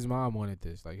say like his mom wanted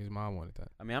this. Like his mom wanted that.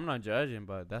 I mean, I'm not judging,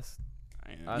 but that's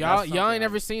Y'all that's y'all ain't something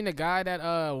ever seen the guy that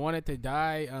wanted to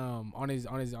die on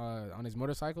his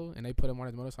motorcycle and they put him on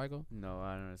his motorcycle. no,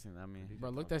 I don't understand. I mean, Bro,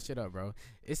 look that shit up, bro.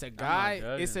 It's a not guy.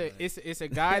 judging, It's a like- it's a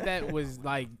guy that was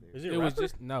like Is he a it was rapper?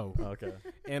 just no. Oh, okay.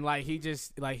 And like he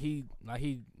just like he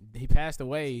passed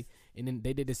away and then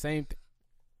they did the same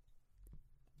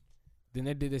then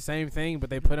they did the same thing but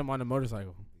they put him on the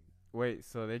motorcycle. Wait,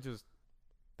 so they just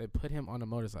They put him on the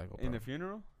motorcycle, bro. in the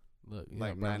funeral? Look, yeah,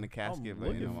 Like bro. behind the casket, I'm but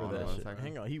you looking know, for on the that shit. motorcycle.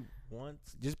 Hang on, he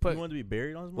wants. Just He put wanted to be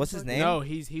buried on his. What's his motorcycle? name?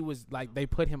 No, he was like they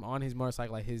put him on his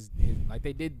motorcycle like his like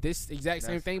they did this exact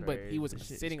same That's thing but he was crazy.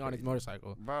 Shit is sitting on his crazy.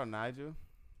 motorcycle. Bro, Nigel.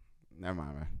 Never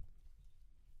mind, man.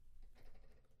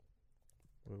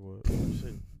 What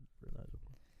shit?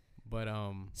 But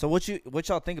So what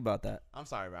y'all think about that? I'm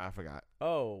sorry, bro. I forgot.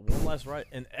 Oh, one last right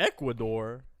in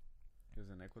Ecuador. He was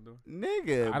in Ecuador.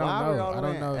 Nigga, I don't why know. we all I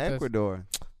don't in know if that's- Ecuador.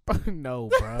 no,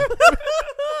 bro.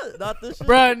 Not this shit.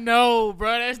 Bruh, no,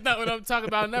 bro. That's not what I'm talking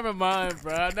about. Never mind,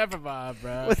 bro. Never mind,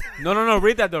 bro. No.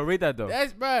 Read that though. Read that though.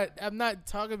 That's, bro. I'm not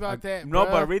talking about that. No,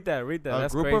 bruh. but read that. Read that. A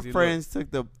That's group crazy. of Look. friends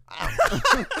took the.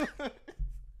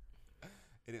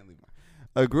 It didn't leave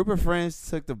a group of friends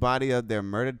took the body of their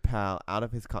murdered pal out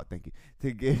of his car. Thank you.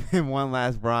 To give him one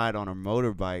last ride on a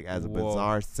motorbike as a Whoa.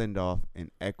 bizarre send-off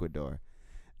in Ecuador.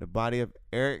 The body of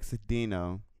Eric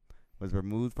Cedino was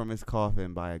removed from his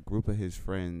coffin by a group of his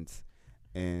friends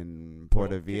in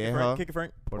Puerto Viejo. Kick it,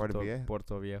 Frank. Puerto Viejo.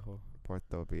 Puerto Viejo.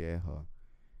 Puerto Viejo.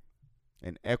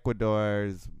 In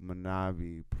Ecuador's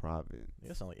Manabi province. Yeah,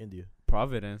 that sound like India.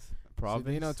 Providence.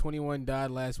 Cedino, 21, died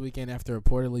last weekend after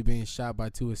reportedly being shot by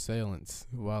two assailants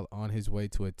while on his way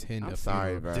to attend I'm a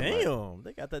sorry, funeral. bro. Damn,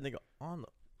 they got that nigga on.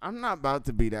 I'm not about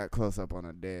to be that close up on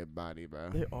a dead body, bro.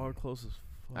 They are close as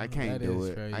fuck. I can't That do is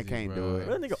it. I crazy, can't bro. do Where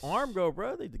it. that nigga arm go,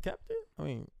 bro? They decapitated. I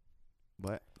mean,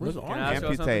 What? where's the Can arm? I ask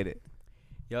y'all something? Amputated.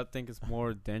 Y'all think it's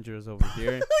more dangerous over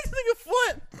here? This nigga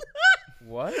foot.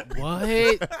 What?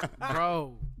 What?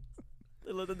 Bro.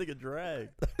 They let that nigga drag.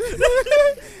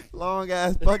 Long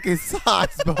ass fucking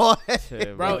socks, boy.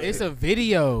 Shit, Bro, it's a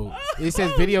video. It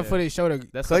says video Yeah. footage show the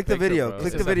That's Click a the picture, video. bro.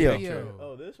 Click It's the a video.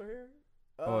 Oh, this right here.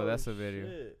 Oh, that's a video.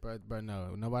 shit. bro,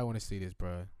 no. Nobody want to see this,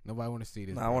 bro. Nobody want to see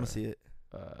this. Nah, I want to see it.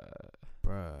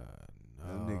 Bro.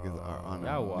 Them niggas are on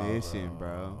Y'all a wild. mission,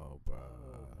 bro. Oh, bro.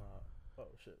 Oh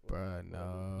shit. Bro,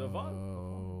 no. The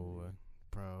volume.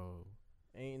 Bro.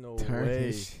 Ain't no Turn way.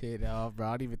 this shit off, bro.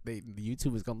 I don't even think the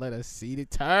YouTube is gonna let us see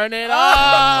it. Turn it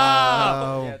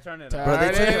off. Yeah, turn it Turn off. Bro,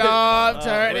 they took it him- off.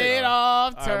 Turn wait. it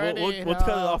off. All right, Turn we'll it cut it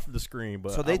off. off the screen.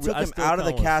 But So they took I him still out of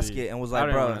the kinda wanna see casket it. and was I like,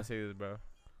 don't bro, want to see this, bro.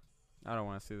 I don't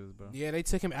want to see this, bro. Yeah, they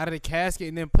took him out of the casket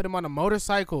and then put him on a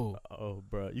motorcycle. Oh,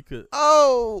 bro, you could.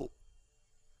 Oh,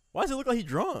 Why does it look like he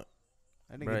drunk?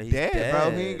 that Bro, nigga he's dead,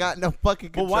 bro. He dead. ain't got no fucking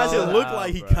But control. why does it Chill look out,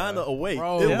 like he bro. kind of awake?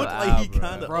 Bro. It Chill looked like he out, bro.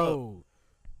 kind of Bro.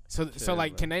 So Chill,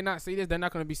 like, bro. can they not see this? They're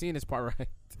not gonna be seeing this part, right?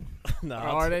 Nah,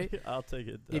 Are they? I'll take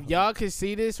it. If down. y'all could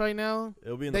see this right now,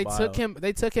 It'll be in they the bio. took him.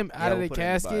 They took him Yeah, out of we'll the put it in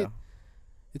casket. bio.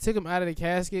 They took him out of the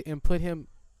casket and put him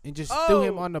and just threw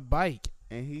him Oh! on the bike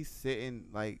And he's sitting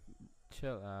like,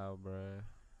 Chill out, bro.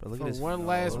 Bro, look for at his one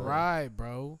last foot. ride,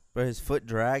 bro. Bro, his foot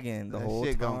dragging the That whole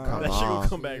shit time. gonna come That shit gonna off.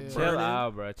 come back Yeah. Chill burning.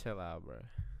 out, bro. Chill out, bro.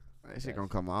 that shit gonna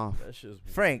come off. That shit's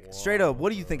Frank, straight up, what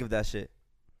do you wild, think bro. of that shit?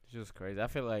 It's just crazy. I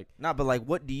feel like But like,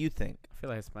 what do you think?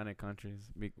 Hispanic countries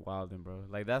be wilding, bro.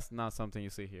 Like that's not something you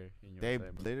see here in They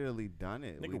USA, bro. literally done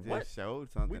it. We Nigga, just what? showed We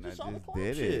something just that saw the just club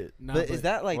did shit. it. Nah, But is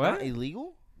that like What? not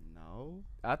illegal? No.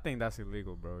 I think that's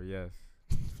illegal, bro. Yes.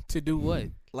 to do what?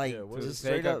 Like, Yeah, what To just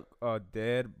take straight up. a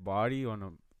dead body on a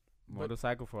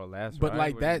motorcycle for a last But ride.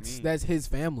 like What do you that's mean? that's his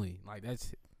family. Like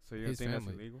that's. So you don't his think family.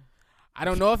 that's illegal? I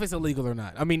don't know if it's illegal or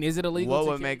not. I mean, is it illegal? What to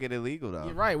would kill- make it illegal though?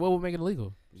 You're right. What would make it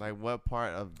illegal? Like what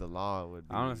part of the law would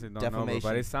be? I honestly don't know, bro, but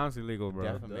Defamation. it sounds illegal, bro.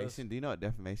 defamation. Do you know what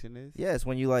defamation is? Yeah, it's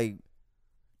when you like,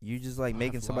 you just like Five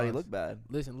making somebody laws. look bad.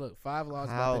 Listen, look, 5 laws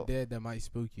How- about the dead that might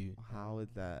spook you. How is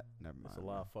that? Never mind. That's a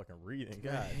lot of fucking reading.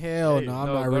 God. Hell Hey, no, I'm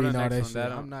no, not go to reading the all next that one. shit.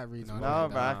 That I'm don't- not reading all No,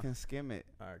 that. bro, I Nah. can skim it.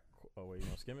 All right. Oh wait, you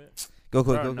want to skim it? Go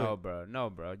quick, Bro, go no, quick. bro. No,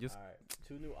 bro. Just All right.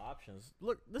 2 new options.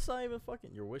 Look, this not even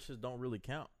fucking. Your wishes don't really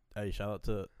count. Hey, shout out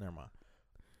to. Never mind.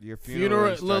 Your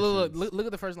Funeral. Look, instructions. look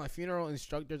at the first line. Funeral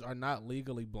instructors are not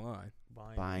legally blind.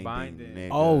 Binding. Binding, Binding. nigga.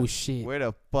 Oh shit. Where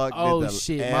the fuck Oh, did the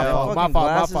shit, my L- fault, Fucking my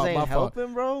glasses fault, ain't my fault.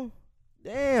 helping, bro.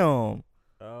 Damn.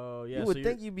 Oh yeah. You so would you're-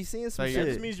 think you'd be seeing some So that you're-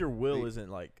 just shit. means your will isn't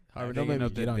like. Alright, digging don't make me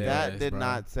up get the on your dead. That ass, did bro.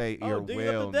 not say Oh, your digging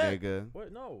up the will, deck. nigga.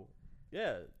 What? No.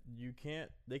 Yeah, you can't.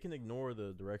 They can ignore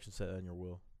the direction set in your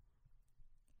will.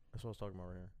 That's what I was talking about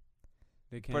right here.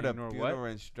 they can't For the ignore funeral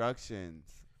what? instructions,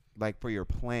 like for your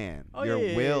plan, Oh, your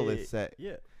yeah, will yeah, is set.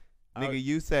 Yeah. I- Nigga,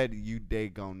 you said they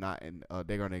gonna not and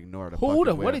they gonna ignore the Who fucking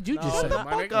the? will. What did you No, just shut say, the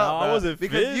my fuck nigga? up, I bro. wasn't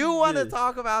Because you want to finished.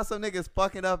 talk about some niggas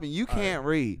fucking up and you can't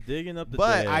read. Digging up the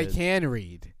But dead. I can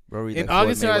read. Bro, read In that Floyd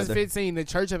August Mayweather. 2015, the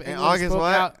Church of In England August spoke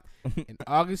what? out. In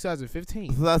August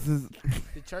 2015, So that's his-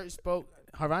 the church spoke.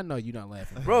 Harv, I know you're not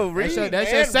laughing. Bro, read. That's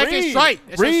your man, second read. strike.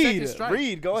 That's your read. second strike.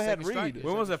 Read. Go Your ahead, second strike. read.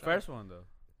 When was the Second strike. first one though?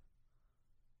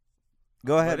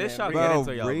 Go ahead, this man. shot Read. get bro,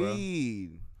 into y'all, bro.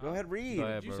 read. Go ahead, read. Go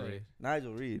ahead, you bro. say? read.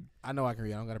 Nigel, read. I know I can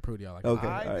read. I don't gotta prove to y'all like Okay.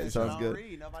 that. all right, just sounds don't good.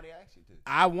 Read. Nobody asked you to.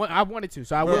 I wanted to,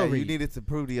 so I Bro, will you read. needed to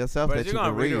prove to yourself But that you're you gonna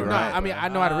can read read, it, No, right? I mean I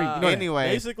know how to read. You know that.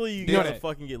 Anyway, Basically, you You know gotta that.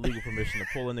 fucking get legal permission to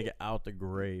pull a nigga out the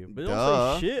grave. But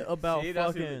Duh. don't say shit about See,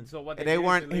 that's fucking. so what they did is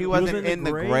weren't. He illegal. wasn't was in in the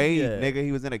the grave grave, yet. nigga.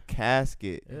 He was in a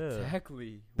casket. Yeah.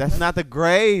 Exactly. That's not the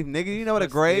grave, nigga. You know what a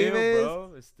But grave still, is?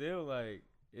 bro. It's still like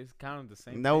it's kind of the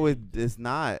same. No, thing. it's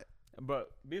not.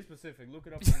 But be specific. Look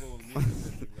it up on Google. Be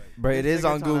specific, like. Bro, it This is nigga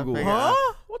on tryna Google. figure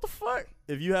Huh? What the fuck?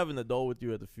 If you have an adult with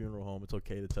you at the funeral home, it's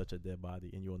okay to touch a dead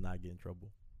body and you will not get in trouble.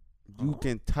 You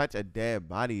can touch a dead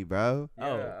body, bro. Yeah,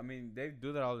 Oh. I mean they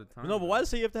do that all the time. No, but why does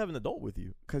it say you have to have an adult with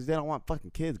you? Cause they don't want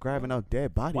fucking kids grabbing no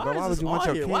dead body, Why bro. is Why this would you want on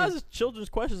your here? kids? Why is this children's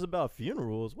questions about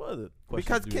funerals? What are the questions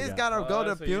Because do you kids got? gotta go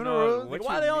to So you know funerals. what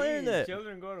Why you they on the mean. internet?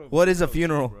 Children go to What is a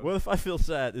funerals, funeral? bro. What if I feel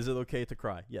sad? Is it okay to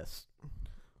cry? Yes.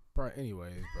 Bro,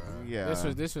 anyways, bro. Yeah.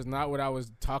 This was not what I was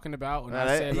talking about when Nah, I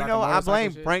that- said you about know, the what? I motorcycle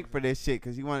blame shit. Frank for this shit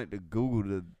because he wanted to Google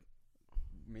the.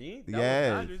 Me?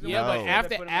 Yes. Yeah, but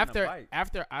No.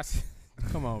 after I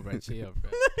come on, bro, chill,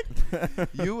 bro.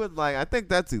 You was like, I think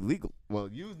that's illegal. Well,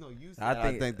 you said I I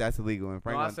think- think that's illegal, and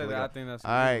Frank. No, I wanted to said look that. I up. think that's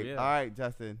All right, illegal, yeah. all right,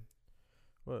 Justin.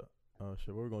 What? Oh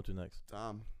shit. What are we going to next?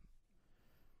 Tom,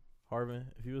 Harvin,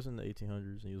 if he was in the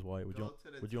 1800s and he was white, would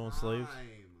you own slaves?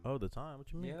 Oh, the time.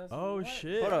 What you mean? Yeah, that's Oh what-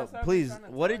 shit. Hold That's what up, I've please. been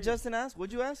trying to What tell did you. Justin ask?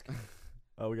 What'd you ask?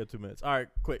 Oh, we got 2 minutes. All right,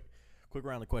 quick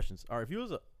round of questions. All right, if you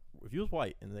was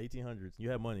white in the 1800s, and you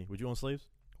had money, would you own slaves?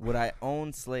 Would I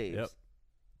own slaves? Yep.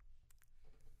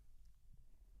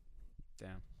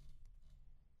 Damn.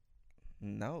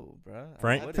 No, bro.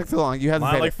 Frank? that took so long. You Mine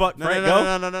hesitated. like fuck. no, Frank, no, go.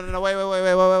 no, no, no, no, no, wait.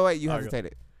 You All right, go.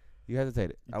 hesitated. You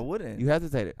hesitated. I wouldn't. You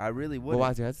hesitated. I really Well, wouldn't. why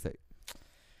did you hesitate?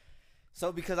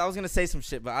 So because I was gonna say some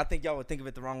shit, but I think y'all would think of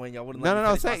it the wrong way. And y'all wouldn't No, let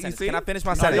no, me finish say my it. You sentence. see? Can I finish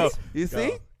my No, go. sentence? You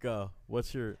see? Go.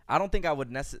 What's your? I don't think I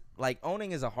would like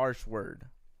owning is a harsh word.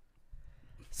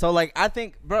 So like I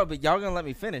think, bro, but y'all gonna let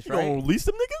me finish, You gonna right? release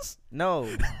them niggas? No,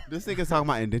 This nigga's talking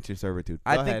about indentured servitude.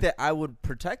 I Go think ahead. that I would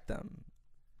protect them.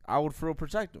 I would for real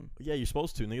protect them. Yeah, you're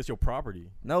supposed to. Niggas, your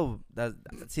property. No,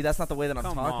 that's not the way that I'm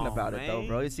Come talking on, about it though, man.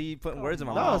 bro. You see, you putting words in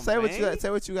my Come No, mouth. on, say what man. you gotta say. Say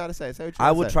what you I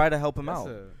gotta would say. try to help him That's out.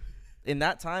 a- In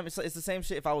that time, it's the same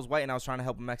shit. If I was white and I was trying to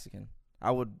help a Mexican, I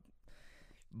would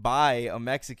buy a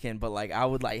Mexican, but like I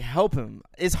would like help him.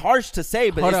 It's harsh to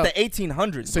say, but Hold it's up. the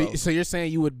 1800s. So bro. so you're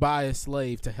saying you would buy a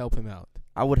slave to help him out?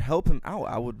 I would help him out.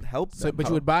 I would help. So them, but you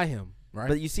bro. would buy him, right?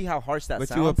 But you see how harsh that But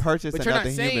sounds. you would purchase But you're another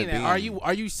not saying human that. being.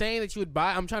 Are you saying that you would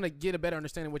buy? I'm trying to get a better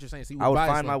understanding of what you're saying. So you would I would buy a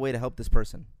find my slave. way to help this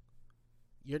person.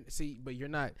 But you're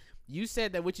not. You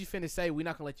said that what you finna say, we're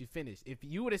not gonna let you finish. If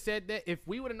you would have said that, if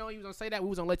we would have known you was gonna say that, we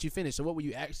was gonna let you finish. So what were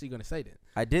you actually gonna say then?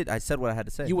 I did. I said what I had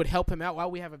to say. You would help him out. Why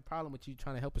we have a problem with you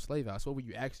trying to help a slave out? So what were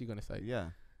you actually gonna say?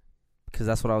 Yeah. Because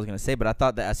that's what I was gonna say. But I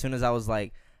thought that as soon as I was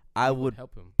like, I You would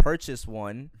help him. purchase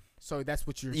one. So that's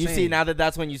what you're You saying. see now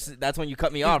that's when you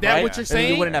cut me Is off, that right? what you're And then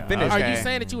saying? You wouldn't have finished. Are you Okay.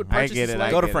 saying that you would I purchase get a it.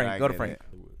 slave? Go to I Frank, get go to it. Frank.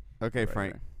 Okay, Right,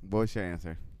 Frank. right. What's your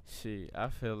answer? Shit, I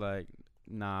feel like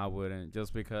nah, I wouldn't.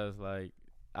 Just because like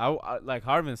I like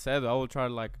Harvin said, I would try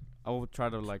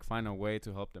to find a way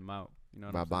to help them out. You know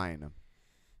what By I'm saying?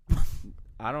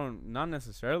 buying them. Not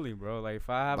necessarily, bro. Like if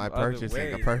I have By other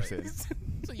purchasing a ways, person.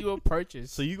 So you would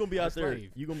purchase. So you gonna be a out there.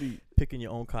 slave. You gonna be picking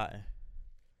your own cotton,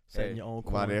 setting Hey, your own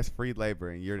While corn. there's free labor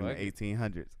and you're in Fuck the it.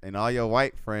 1800s. And all your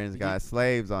white friends Did got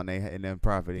slaves on in their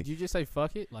property. Did you just say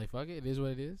fuck it? Like fuck it. It is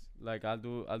what it is. Like I'll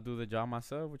do the job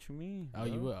myself. What you mean? Oh,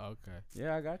 you bro? will. Okay.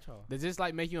 Yeah, I got y'all. Does this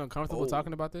like make you uncomfortable Oh.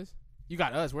 talking about this? You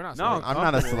got us. We're not. No, slaves. I'm not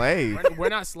a comfortable. slave. We're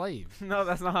not slaves. No,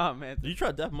 that's not how I meant. Did you try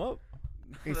to dap him up?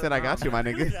 He said, I got you, my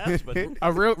Yes, but- nigga.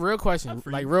 A real question. Not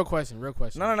for Like you. real question.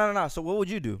 No. So what would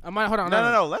you do, I might hold on.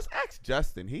 No. Let's ask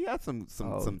Justin. He had some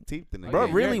Oh. teeth in the Okay, bro?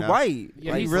 yeah, Really no. white?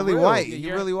 Yeah, Like, he's He really for real. white. Yeah, He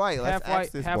you're really white. Let's half white,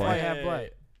 ask this half boy. white, half black.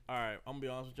 All right, I'm gonna be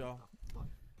honest with y'all.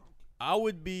 I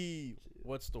would be.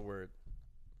 What's the word?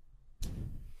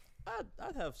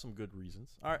 I'd have some good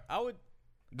reasons. All right, I would.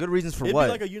 Good reasons for It'd what?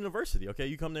 be like a university. Okay,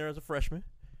 you come there as a freshman,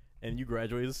 and you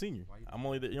graduate as a senior.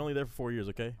 You're only there for 4 years.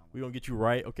 Okay, we gonna get you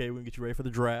right. Okay, we gonna get you ready for the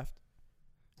draft,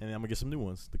 and then I'm gonna get some new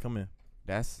ones to come in.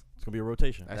 That's It's gonna be a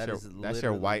rotation. That is your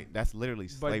literally- white. That's literally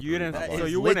slavery. But you didn't. That So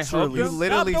is you wouldn't help literally- them. You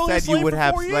literally Stop said going you would slave for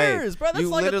have 4 slaves. years, bro. That's You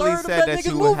like a literally third of said that that nigga's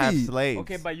you would have movie. slaves.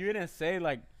 Okay, but you didn't say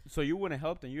like. So you wouldn't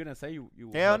help them. You didn't say you.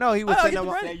 would Hell help no, them. he would I say get no.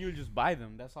 the right- Say you just buy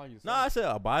them. That's all you said. No, I said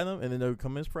I'll buy them, and then they'll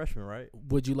come in as freshmen, right?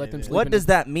 Would you let them Yeah. sleep? What in does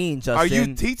that mean, Justin? Are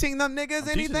you teaching them niggas I'm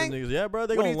teaching them anything? niggas. Yeah, bro,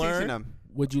 they What are gonna you learn. teaching them?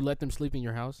 Would you let them sleep in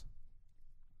your house?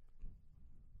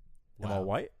 Am I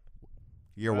white?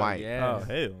 You're Bro, white. Yeah. Oh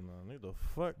hell no, nigga, the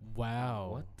fuck. Wow.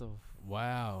 What the?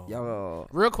 Wow. Yo,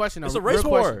 Real question though. It's a Real race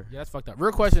question. war. Yeah, that's fucked up.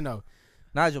 Real question though.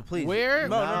 Nigel, please. Where-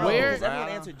 No. where- Everyone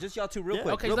answer. Just y'all two, real Yeah.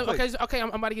 quick. Okay, real so, quick. okay, I'm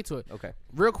about to get to it. Okay.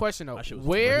 Real question though. My shit was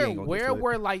Where he ain't gonna get to it.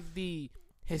 were like the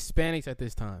Hispanics at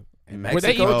this time? In Were they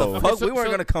Mexico. even- What the Okay, fuck? so- we weren't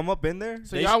so- gonna come up in there.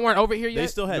 So They- y'all weren't over here They yet.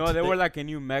 still had. No, they were like in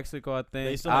New Mexico, I think.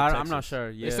 They still had I'm not Texas. sure.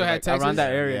 Yeah, still had like, Texas? around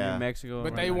that area, Yeah. New Mexico. But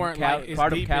around they there. weren't, like, as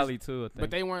part of deep as- Cali too. I think.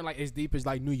 but they weren't like as deep as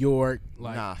like New York,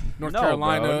 like Nah, North No,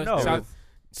 Carolina. bro, no. South,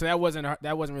 so that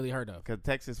wasn't really heard of. because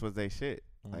Texas was their shit.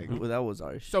 Like, Mhm. Well, that was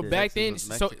our So shit. back Texas then, was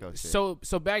so Mexico shit.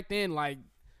 so back then, like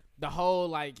the whole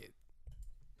like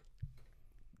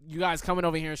you guys coming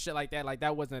over here and shit like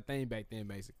that wasn't a thing back then,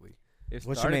 basically. It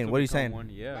What you started mean? to What are you become saying? One,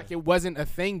 yeah. Like it wasn't a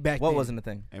thing back What then. wasn't a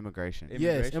thing? immigration.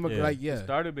 Yes, Immigration. Yeah. like yeah. It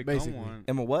started to become basically. one.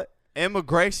 Emma, what?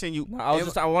 Immigration, you. No,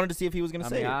 I wanted to see if he was gonna I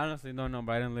say mean, it. I honestly don't know,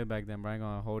 but I didn't live back then, bro. I ain't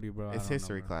gonna hold you, bro. I It's don't know,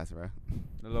 history bro. class, bro.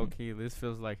 The low key, this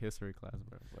feels like history class,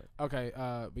 bro. But Okay,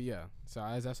 but yeah. So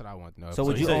that's what I want to know. So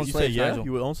would you you said, own you slaves, said yeah? Nigel?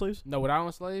 You would own slaves? no, would I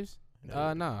own slaves?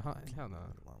 No. No, hell no.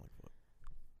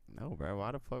 No, bro.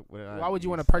 Why the fuck would I? Why would you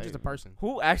want to use purchase a slaves? person?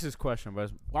 who asked this question, bro?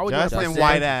 Why would you want to Justin purchase?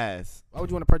 White ass. Why would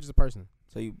you want to purchase a person?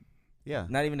 So you Yeah.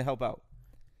 not even to help out.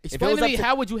 Explain was to up me to-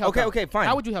 how would you help? Okay, out? okay, fine.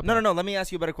 How would you help? No, out? no. Let me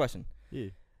ask you a better question. Yeah.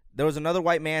 There was another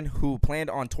white man who planned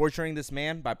on torturing this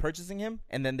man by purchasing him,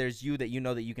 and then there's you that you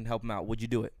know that you can help him out. Would you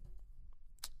do it?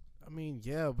 I mean,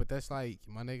 yeah, but that's like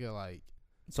my nigga. Like,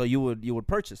 So you would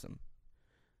purchase him.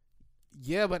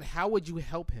 yeah, but how would you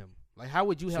help him? Like, how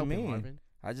would you What you help him, mean? Marvin?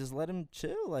 I just let him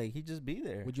chill. Like he just be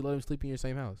there. Would you let him sleep in your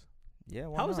same house? Yeah.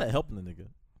 Why How is not? that helping the nigga?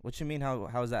 What you mean?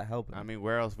 How is that helping? I mean,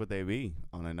 where else would they be?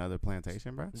 On another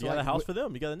plantation, bro? You got a house for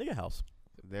them. You got a nigga house.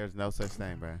 There's no such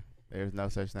thing, bro. There's no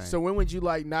such thing. So when would you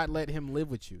like not let him live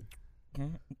with you?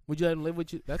 Mhm. Would you let him live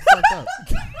with you? That's fucked up.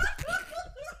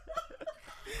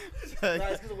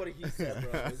 because of what he said,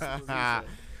 bro. This is what he said.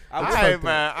 All I would right, fuck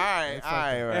man. them. All right, That's all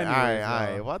right, fucked all up. right, Anyways, all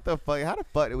right. What the fuck? How the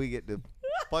fuck did we get to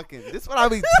fucking. This what I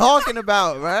be talking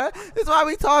about, man. This what I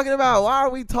be talking about. Why are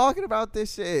we talking about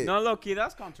this shit? No, low-key,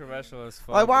 that's controversial as fuck.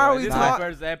 Like, why bro. are we This is talk- the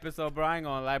first episode, bro. I ain't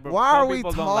gonna lie, bro. Why Some are we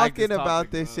people don't like talking this about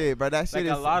topic, this bro. shit, bro? That shit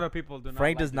Like, is. a lot of people do not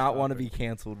Frank like does this not want to topic. be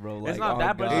canceled, bro. Like, not oh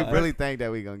that, but God. They really think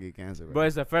that we gonna get canceled, Bro, bro.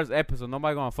 it's the first episode.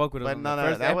 Nobody gonna fuck with us. But on no, the no,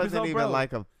 first that wasn't episode, even bro.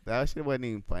 like a. That shit wasn't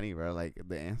even funny, bro. Like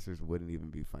the answers wouldn't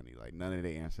even be funny. Like none of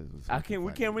the answers was. I fucking can't.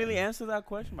 We funny, can't really bro. answer that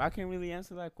question. I can't really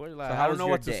answer that question. Like So I how don't was know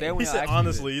your what to day? say when He y'all said ask me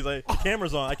honestly, he's like, the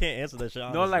camera's on. I can't answer that shit. this.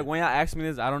 Honestly. No, like when y'all ask me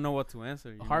this, I don't know what to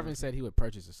answer. You know? Harvin said he would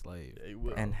purchase a slave. Hey,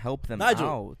 well, And help them Nigel,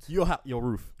 out. your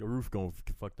roof going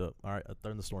fucked up. All right, a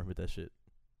thunderstorm with that shit.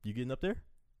 You getting up there?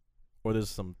 Or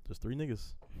there's 3 niggas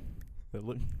that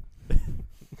look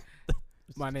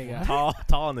My nigga.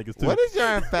 tall niggas too. What is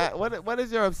your what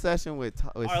is your obsession with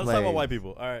All right, let's talk about slaves? white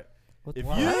people. All right. What, If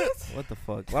what? you- What the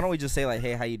fuck? Why don't we just say like,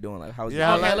 hey, how you doing? Like, how's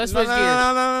Yeah, Okay, let's no, switch no, gears.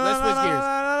 No, no, no, Let's no, switch no,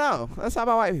 gears. No. Let's talk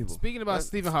about white people. Speaking about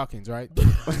Stephen Hawkins, right?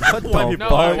 what the White people. No,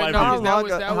 All okay, white no, people.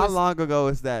 because that was- How long ago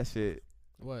was that shit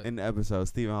What? in the episode?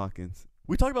 Stephen Hawkins.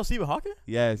 We talked about Stephen Hawking?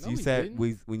 Yes, No, you we said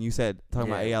didn't. when you said talking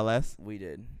about Yeah. ALS, We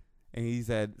did. and he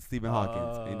said Stephen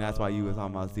Hawkins, and that's why you was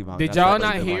talking about Stephen Hawkins. Did That's y'all the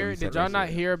not reason why hear? you said Did y'all that not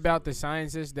shit. hear about the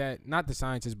scientists that not the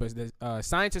scientists, but the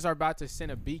scientists are about to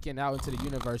send a beacon out into the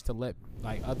universe to let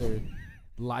like other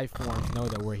life forms know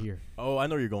that we're here. Oh, I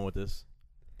know where you're going with this.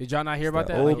 Did y'all not hear about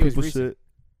that? Old Like, it was people recent. shit.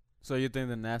 So you think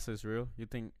the NASA is real? You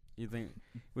think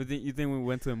we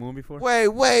went to the moon before? Wait,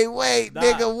 Nah.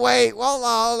 nigga, wait. Hold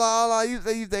on. You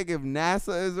think if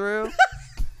NASA is real?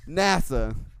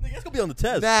 NASA. Nigga, it's gonna be on the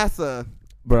test. NASA.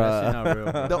 That shit not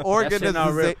real, bro. The That shit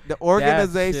not real.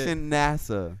 organization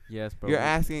NASA. Yes, bro. You're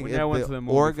asking we if never went the to the moon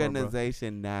before, bro.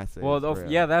 organization NASA Well, is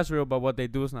real. yeah, that's real, but what they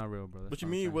do is not real, bro. That's What you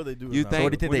I'm mean? saying. What they do? is You not think- real.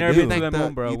 What do you think We they never do? been to the think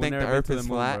moon, bro. you We think never the been Earth to the is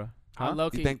moon, flat? bro. I Huh? low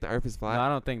You key, think the Earth is No, flat? I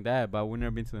don't think that, but we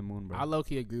never been to the moon, bro. I low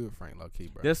key agree with Frank, low key,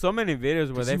 bro. There's so many videos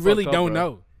where 'Cause they you really fuck up, don't bro.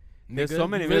 know. There's nigga. so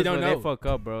many You really videos don't where know. they fuck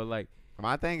up, bro. Like,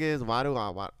 My thing is, why I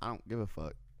don't give a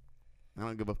fuck. I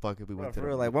don't give a fuck if we Bro, went to for the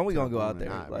real, moon. like, when we to the gonna go moon out or there?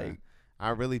 not, Like- man. I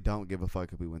really don't give a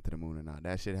fuck if we went to the moon or not.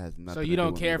 That shit has nothing. So to you do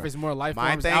don't with care me, if bro. it's more life My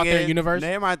forms thing out there in is, the universe?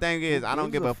 My thing is, I don't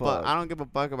gives give a a fuck. fuck? I don't give a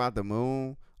fuck about the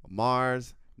moon,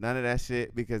 Mars, none of that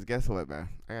shit. Because guess what, man?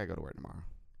 I gotta go to work tomorrow.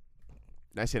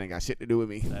 That shit ain't got shit to do with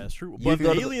me. That's true. You But if go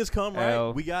to the the- aliens come, right?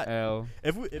 L, We got L,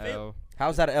 if L.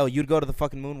 How's that L? You'd go to the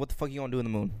fucking moon? What the fuck you gonna do in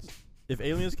the moon? if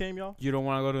aliens came, y'all. You don't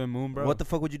want to go to the moon, bro. What the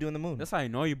fuck would you do in the moon? That's how you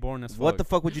know you're born as fuck. What the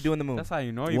fuck would you do in the moon? That's how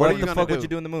you know you're What are born you the as gonna fuck would do? you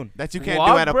do in the moon? That you can't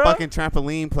What, do at a bro? fucking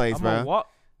trampoline place, I'm bro. a what?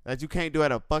 That you can't do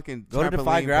at a fucking Go to trampoline defy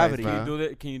place, gravity. bro. Can you do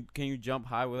that? Can you jump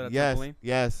high with a Yes, trampoline?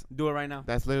 yes. Do it right now.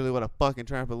 That's literally what a fucking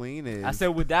trampoline is. I said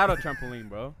without a trampoline,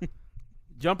 bro.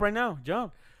 Jump right now.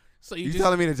 Jump. So you you just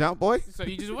telling me to jump, boy? so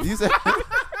you just You said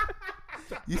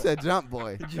you said jump,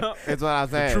 boy. Jump. That's what I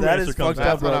said. true That answer is comes fucked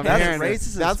out. up, That's what bro. I'm That's hearing.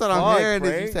 racist. That's as what I'm fuck, hearing. Is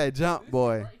Frank. you said jump,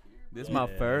 boy. This is my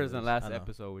Yeah, first it and is. last I know.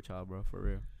 episode with y'all, bro. For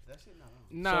real.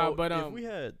 nah, So, but if we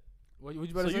had, what you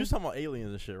so about to you was say? talking about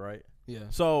aliens and shit, right? Yeah.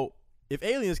 So if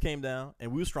aliens came down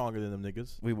and we were stronger than them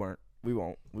niggas, We weren't. We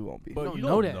won't. We won't be. but don't you know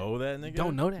don't that. know that, nigga. You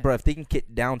don't know that. Bro, if they can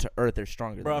get down to earth, they're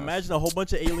stronger Bro, than us. imagine a whole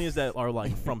bunch of aliens that are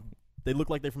like from. They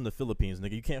look like they're from the Philippines,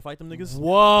 nigga. You can't fight them niggas.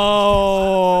 Whoa.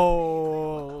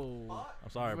 I'm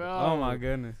sorry, Bro. bro. Oh my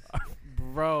goodness.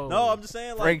 Bro. No, I'm just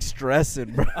saying, like, Frank's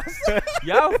stressing, bro.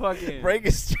 Y'all fucking. Frank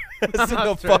is I'm stressing the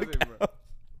not fuck stressing, bro. out.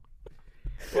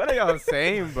 What are y'all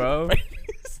saying, bro?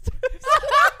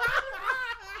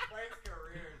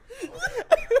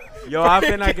 Yo, I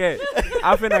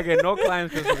finna get no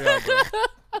clients because of y'all,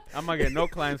 bro. I'm gonna get no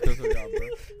clients because of y'all, bro.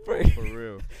 Frank. For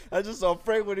real. I just saw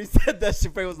Frank when he said that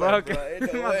shit. Frank was Bro, like, okay. bro,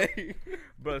 ain't no way.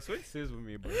 Bro, switch sis with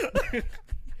me, bro.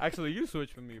 Actually, you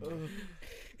switch with me, bro.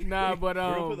 Nah, but we're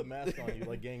gonna put the mask on you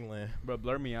like Gangland. Bro,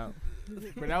 blur me out.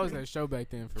 but that was that show back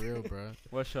then for real, bro.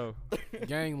 What show?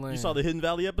 Gangland. You saw the Hidden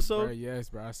Valley episode? Bro, yes,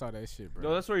 bro. I saw that shit, bro.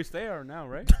 No, that's where you stay or now,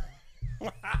 right?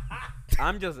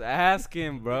 I'm just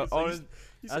asking, bro. So you,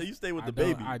 you said you stay with the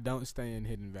baby. I don't stay in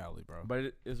Hidden Valley, bro.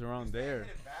 But it's around there.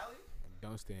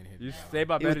 Don't stay in Hidden You Valley. stay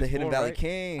by He was the Betty's Hidden 4, Valley right? I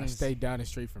Kings. stay down the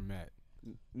street from Matt.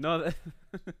 No, that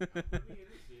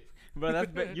bro,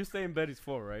 that's you stay in Betty's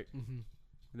 4, right? Mm-hmm.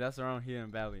 That's around here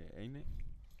in Valley, ain't it?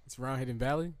 It's around Hidden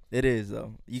Valley. It is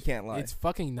though. You can't lie. It's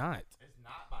fucking not. It's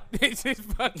not. It's just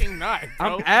fucking not,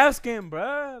 bro. I'm asking,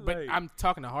 bro. but like, I'm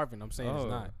talking to Harvin. I'm saying it's oh,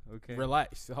 not. Okay.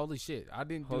 Relax. Holy shit. I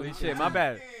didn't do Holy anything. shit, my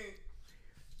bad.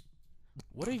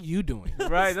 What are you doing?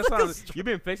 Right, that's what you've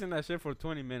been fixing that shit for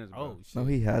 20 minutes, bro. Oh shit. no,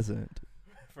 he hasn't.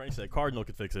 Frank said Cardinal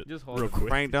could fix it. Just hold real it. quick.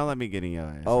 Frank, don't let me get in your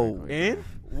ass. Oh. real quick, In?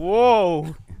 bro.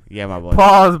 Whoa. Yeah, my boy.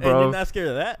 Pause, And you're not scared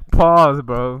of that? Pause,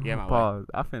 bro. Yeah, my Pause.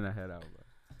 I finna head out, bro.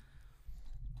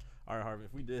 All right, Harvey.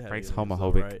 If we did have Frank's aliens,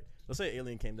 though, homophobic. right? Let's say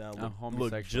Alien came down, I'm looked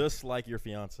homosexual. just like your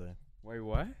fiance, Wait,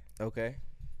 what? Okay.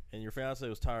 and your fiance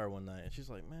was tired one night, and she's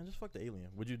like, "Man, just fuck the alien."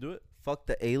 Would you do it? Fuck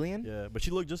the alien. Yeah, but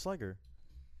she looked just like her,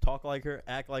 talk like her,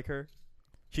 act like her.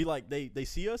 She like they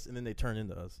see us and then they turn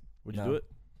into us. Would you No. do it?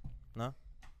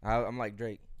 I'm like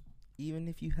Drake. Even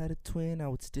if you had a twin, I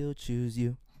would still choose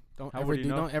you. Don't How ever would you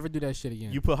know? don't ever do that shit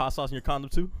again. You put hot sauce in your condom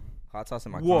too? Hot sauce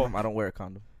in my Whoa. condom. I don't wear a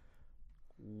condom.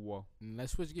 Whoa.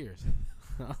 Let's switch gears.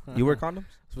 You wear condoms?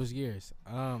 Switch gears.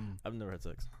 I've never had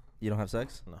sex. You don't have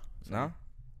sex? No. No.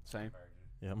 Same.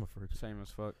 Yeah, I'm a virgin. Same as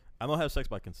fuck. I don't have sex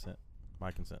by consent.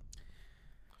 My consent.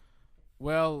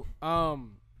 Well,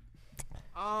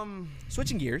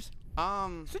 Switching gears.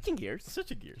 Switching gears.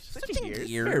 Switching gears. Switching gears.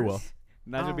 Very well.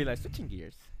 Now you'll be like switching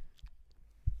gears.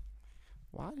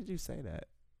 Why did you say that?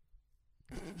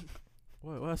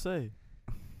 What I say?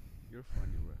 You're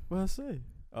funny, bro. What I say?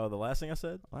 Oh, the last thing I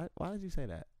said? Why did you say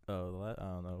that? Oh, I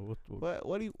don't know.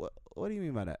 What do you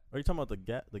mean by that? Are you talking about the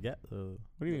gap? What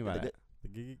do you mean by that?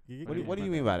 What do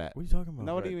you mean by that? What are you talking about?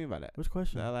 No, what do you mean by that? Which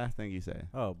question? That last thing you said.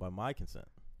 Oh, by my consent.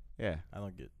 Yeah. I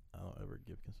don't ever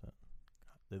give consent.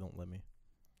 They don't let me.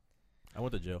 I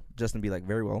went to jail. Justin be like,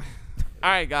 very well. All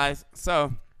right, guys.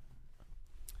 So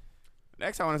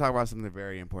next, I want to talk about something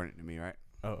very important to me. Right?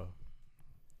 Oh.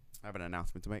 I have an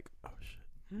announcement to make. Oh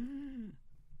shit.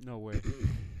 No way.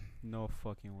 No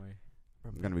fucking way.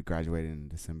 I'm gonna be graduating in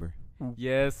December.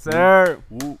 Yes, sir.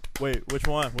 Woo. Wait, which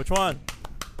one? Which one?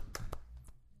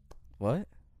 What?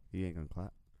 You ain't gonna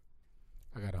clap.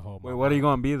 I gotta hold. Wait, my what are you mic.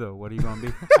 gonna be though? What are you gonna be?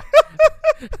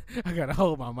 I gotta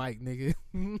hold my mic, nigga.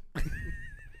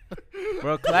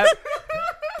 Bro,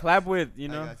 clap with, you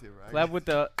know, clap with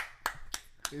the,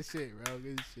 Good shit, bro.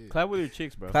 Good shit. clap with your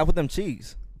cheeks, bro. Clap with them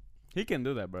cheeks. He can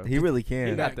do that, bro. He really He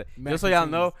can. got the, Mac just so y'all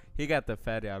and know, cheese. he got the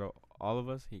fatty out of all of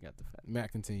us. He got the fatty.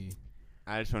 Matt, continue.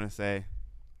 I just want to say,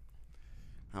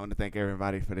 I want to thank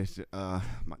everybody for this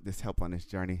this help on this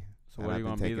journey. So that what are I've you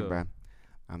been gonna be taking, though? bruh.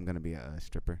 I'm gonna be a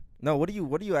stripper. No, what are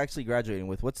you actually graduating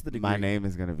with? What's the degree? My name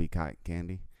is gonna be Cotton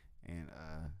Candy, and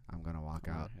I'm gonna walk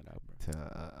Come on, out head out, bro.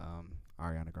 to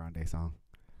Ariana Grande song.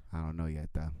 I don't know yet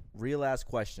though. Real ass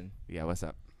question. Yeah, what's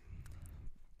up?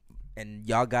 And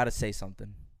y'all gotta say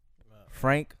something.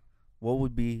 Frank, what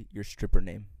would be your stripper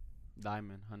name?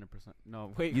 Diamond, 100%.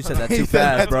 No, wait. You hold said on. that too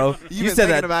fast, bro. You You been said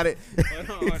thinking that. about it.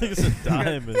 Hold on, Nigga said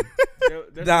diamond.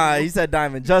 There's Nah, a he said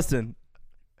Diamond. Justin.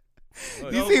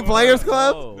 movie- You No, seen hold Players on.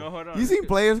 Club? No, hold on. You seen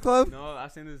Players Club? No, I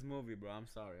seen this movie, bro. I'm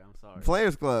sorry.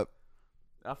 Players Club.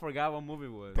 I forgot what movie it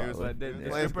was. It was But the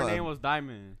Players stripper Club. name was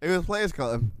Diamond. It was Players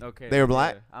Club. Okay. They were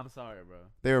black? yeah. I'm sorry, bro.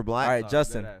 They were black. All right, Sorry,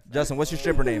 Justin. deadass. Justin, what's your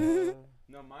stripper name?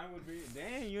 No, mine would be.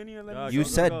 Dang, you didn't even let Nah, me. You go,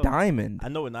 said go. Diamond. I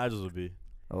know what Nigel's would be.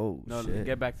 Oh No, shit.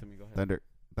 get back to me. Go ahead.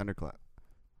 Thunderclap.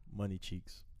 Money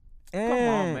cheeks. Come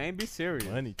on, man. Be serious.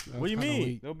 Money. That What was do you kinda mean?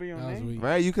 weak. They'll be your That was name. weak.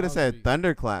 Right? You could have That was said weak.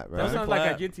 Thunderclap, That bro. sounds like a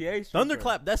Thunderclap. GTA. stripper.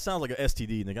 Thunderclap. That sounds like an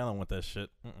STD, nigga. I don't want that shit.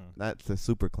 That's a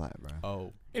super clap, bro.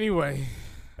 Oh, Anyway,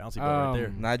 bouncy ball right there.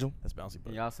 Nigel. That's bouncy ball.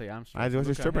 And y'all say I'm straight. What's your Look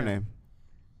at stripper him. name?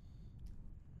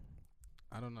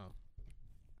 I don't know.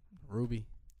 Ruby.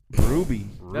 Ruby.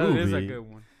 That is a Ruby. good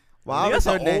one. Why Nigga, was that's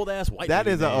her an name- old ass white. That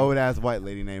lady is an name. old ass white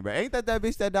lady name, bro. Ain't that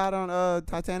bitch that died on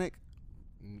Titanic?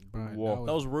 Brian, Whoa.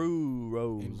 That was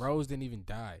Rose. and Rose didn't even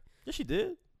die. Yeah, she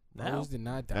did. Now. Rose did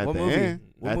not die. At What the movie? end.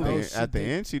 What At movie? the, Oh, she at the did.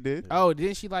 end, she did. Oh,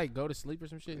 didn't she like go to sleep or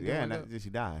some shit? Yeah, and Like that? she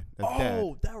died. That's dead.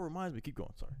 Oh, that reminds me. Keep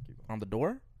going. Sorry. Keep going. On the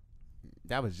door?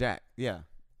 That was Jack. Yeah,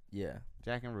 Yeah.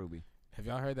 Jack and Ruby. Have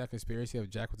y'all heard that conspiracy of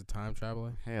Jack was a time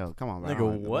traveler? Hell, come on, bro. Nigga, I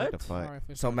don't know what? the fuck? Alright,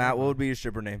 finish So that Matt, up, what man. would be your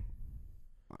stripper name?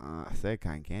 I said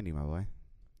Cotton Candy, my boy.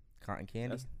 Cotton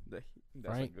Candy. That's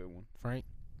Frank? a good one. Frank?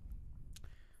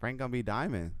 Frank gonna be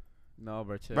Diamond. No,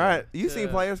 bro. Chill. Bro, you seen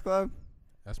Chill. Players Club?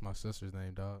 That's my sister's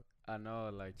name, dog. I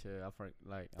know, like, chill. I Frank,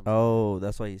 like. Oh,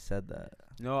 that's why he said that.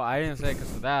 No, I didn't say it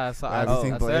 'cause of that. I saw. Have you I,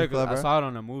 seen I Players said it 'cause Club, I bro? saw it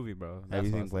on a movie, bro. Have That's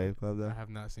you why I seen said Players it. Club I though? have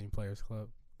not seen Players Club.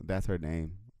 That's her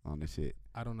name on the shit.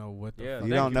 I don't know what the Yeah, fuck.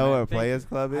 You thank don't you, know man. what Thank Players you.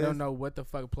 Club is? I don't know what the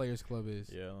fuck Players Club is.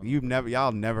 Yeah.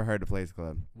 Y'all never heard of Players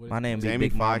Club. What My is- name be Jamie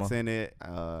Big Foxx Mama. in it. I've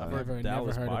Never, heard never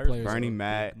Dallas heard of Buyers Players Bernie Club.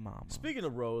 Mac. Big Mama. Speaking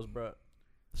of Rose, bro.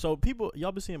 So people,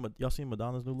 y'all been seeing y'all seen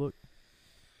Madonna's new look?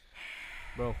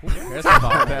 Bro, who cares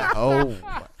about that? Oh,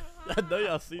 I know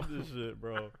y'all seen this shit,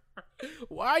 bro.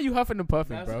 Why are you huffing and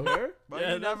puffing, That's bro? her?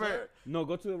 Yeah, that's her. No,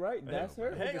 go to the right. That's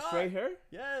her. Hang With the on. straight hair.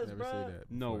 Yes, Never bro. seen that.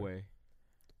 No before. way.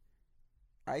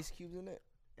 Ice cubes in it?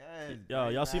 Yo,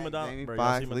 y'all see Madonna? Jamie Bro, y'all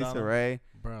Foxx, see Lisa Madonna? Ray.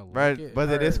 Bro, Bro, look at was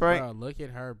it this her, Frank? Bro, look at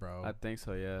her, bro. I think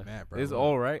so. Yeah. Matt, bro. It's look.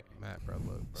 all right. Matt, bro, look.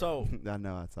 Bro. So, I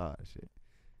know, I saw that shit.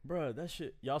 bro, that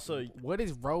shit. Y'all saw. What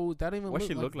is Rose? That don't even What look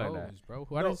she like look like Rose, that? bro.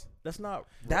 What No, is? that's not.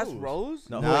 That's Rose?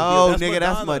 No, No, that's nigga,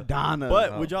 that's Madonna. Madonna.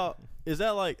 But Oh. would y'all? Is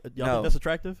that like y'all No. think that's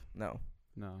attractive? No,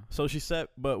 No. So she said,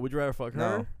 but would you rather fuck her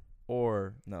No.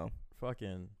 or no.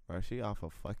 fucking Bro, she off a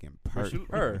fucking Bro, perk. she-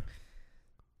 her?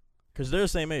 Because they're the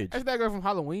same age. That's that girl from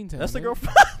Halloween Town. That's the nigga. girl.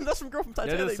 That's some girl from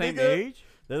Titanic. They're the same nigga. age.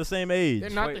 They're the same age. They're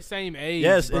not Wait. the same age.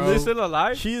 Yes, bro. and Is she still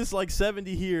alive? She is like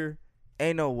 70 here.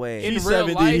 Ain't no way. in She's real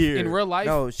 70 life. here. In real life.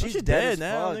 No, she's she's dead dead as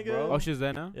now, fuck, nigga. bro. Oh, she's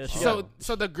there now. Yeah, she So, got-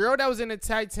 so the girl that was in the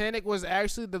Titanic was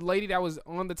actually the lady that was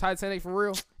on the Titanic for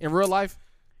real in real life.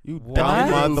 You What?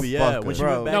 dumb Movie, yeah, motherfucker. when she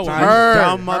Bro, went back no, to You her.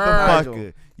 dumb her.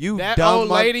 motherfucker. You That dumb old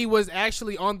lady was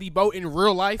actually on the boat in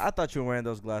real life. I thought you were wearing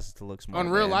those glasses to look smart.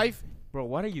 On real man. life. Bro,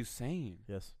 what are you saying?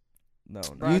 Yes. No,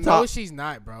 Bro, no. You no, talk- she's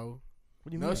not, bro. What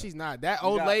do you No, mean? she's not. That You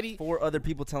old got lady. 4 other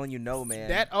people telling you no, man.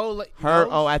 That old lady. Her,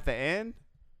 oh, at the end?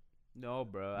 No,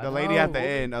 bro. The lady at the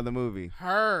end of the movie.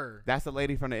 Her. That's the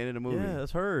lady from the end of the movie. Yeah,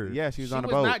 that's her. Yeah, she was She on the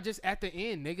was boat. not just at the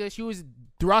end, nigga. She was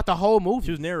throughout the whole movie.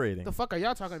 She was narrating. What the fuck are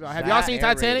y'all talking about? Have That y'all seen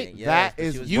Titanic? narrating, yes, That but she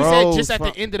is was- You Rose said just at from-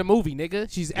 the end of the movie, nigga.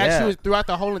 She's Yeah. actually was throughout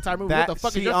the whole entire movie. That What the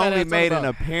fuck she is your fat only ass made talking an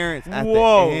about? appearance at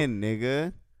Whoa. the end,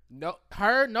 nigga. No,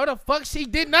 her? No, the fuck she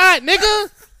did not, nigga.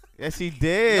 Yes, she No,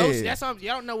 did. that's what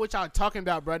y'all don't know what y'all talking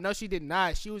about, bro. No, she did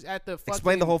not. She was at the fucking.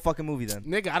 Explain the whole fucking movie then.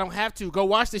 Nigga, I don't have to. Go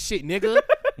watch the shit, nigga.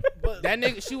 That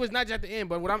nigga, she was not just at the end.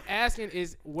 But what I'm asking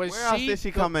is, was Where else she? did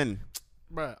she come in?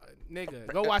 Bruh, nigga,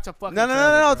 go watch a fucking. No.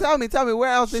 trailer, bro. Tell me.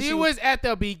 Where else did she? She was at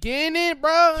the beginning,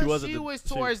 bro. She She was was, at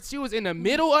the- towards. She was in the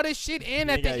middle of the shit and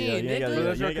at the end,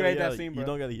 Let's nigga. recreate that scene, You bro.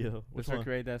 don't gotta yell. Let's Which one?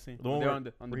 recreate that scene. The one They're where- on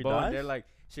the where boat. he And dies? they're like,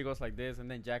 she goes like this,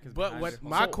 and then Jack is. But behind what her.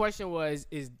 my So- question was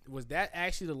that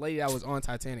actually the lady that was on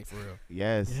Titanic for real?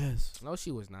 Yes. Yes. No,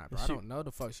 she was not, bro. Yes, I she- don't know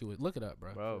the fuck she was. Look it up,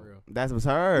 bro. Bro. For real. That was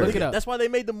her. Look it up. That's why they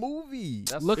made the movie.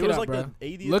 That's- Look it it was up, like bro. the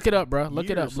 80th Look it up, bro. Look it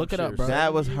year or up. some Look it up, shit, bro. or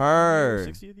That was 70th her. year,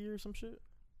 60th year or some shit.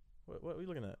 What are we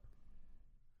looking at?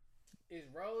 Is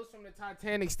Rose from the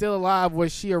Titanic still alive?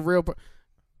 Was she a real?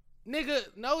 Nigga,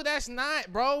 no, that's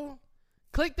not, bro.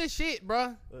 Click the shit,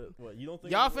 bro. What you don't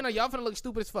think? Y'all finna look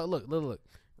stupid as fuck. Look.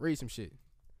 Read some shit.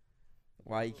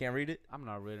 Why you can't read it? I'm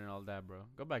not reading all that, bro.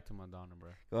 Go back to Madonna, bro.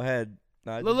 Go ahead.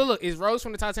 No, Look. Is Rose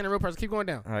from the Titanic a real person? Keep going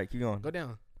down. All right, keep going. Go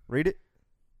down. Read it.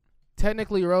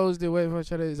 Technically, Rose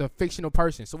is a fictional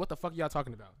person. So what the fuck are y'all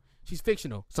talking about? She's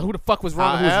fictional. So who the fuck was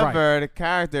wrong and who's right? However, the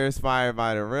character is inspired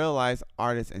by the real life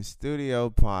artist and studio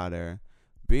potter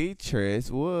Beatrice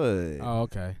Wood. Oh,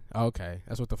 okay.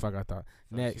 That's what the fuck I thought.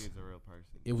 Next, She's a real person.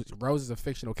 it was Rose is a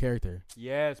fictional character.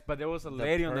 Yes, but there was a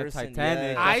lady on the person, Titanic.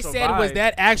 yes. that I said, was survived.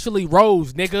 that actually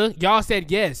Rose, nigga? Y'all said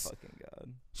yes. Fucking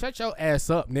God. Shut your ass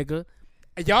up, nigga.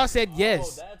 And y'all said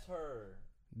yes. Oh, that's her.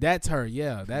 That's her.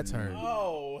 Yeah, that's her.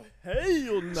 Oh,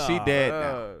 hell no. She dead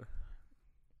now.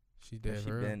 She dead. She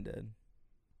for real? been dead.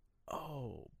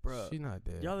 Oh, bro. She not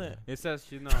dead. Y'all bro. didn't. It says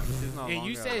she's not And you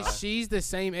longer said alive. she's the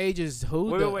same age as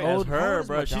who? Wait, the wait, old That's How her, old is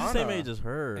bro. She's the same Madonna? age as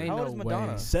her. Ain't How no old is way.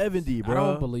 Madonna? 70, I bro.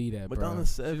 don't believe that, bro. Madonna's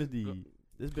 70. Go-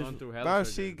 This Gone bitch. through hell Bro,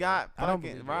 surgery, she got I don't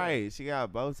fucking believe that. right. She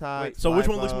got bow ties. Wait, So which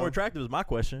one looks lipo. more attractive is my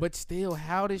question. But still,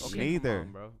 how does Okay, she? Neither. come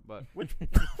on, bro. But which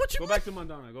what you go back to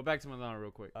Madonna. Go back to Madonna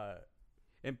real quick.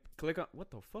 And click on what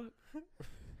the fuck?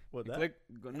 what that? Click.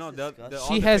 No, That's the disgusting. all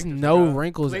She the has pictures, no bro.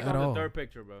 wrinkles Click at on all. the third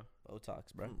picture, bro.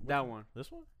 Botox, bro. That one.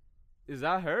 This one? Is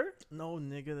that her? No,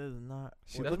 nigga, that is not.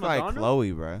 She That's looked like Madonna?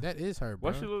 Chloe, bro. That is her,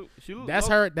 bro. What she look? She look. That's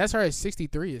her. That's her at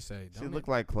 63. It say. She don't looked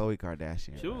it? like Chloe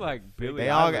Kardashian. She bro. look like Billy. They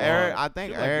all, Eilish. I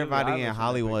think She look like Billie everybody Eilish in in that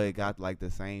Hollywood picture. got like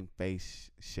the same face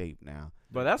shape now.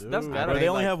 But that's Dude, gotta bro, be they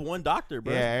only like- have one doctor,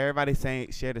 bro. Yeah, everybody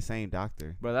share the same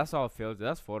doctor. Bro, that's all filtered.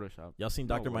 That's Photoshop. Y'all seen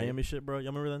No Dr. way. Miami shit, bro?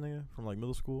 Y'all remember that nigga from like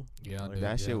middle school? Yeah, I Like, did,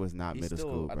 That yeah. shit was not He's middle still,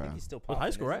 school, I bro. think he's still Was popping, high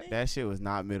school, isn't right? That shit was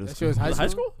not middle That school. shit was high Was it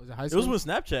school. high school? Was it high It school? was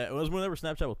when Snapchat. It was whenever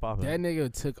Snapchat was popping. That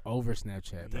nigga took over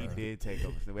Snapchat, bro. He did take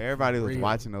over. Everybody was Real.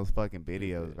 watching those fucking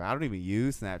videos, bro. I don't even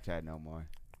use Snapchat no more.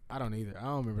 I don't either. I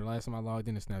don't remember the last time I logged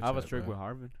into Snapchat. I have a streak bro. with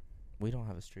Harvard. We don't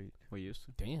have a streak. We used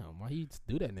to. Damn, why you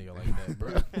do that nigga like that, bro?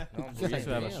 No, I'm We just used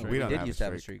to have a saying. streak. We We don't did have used a to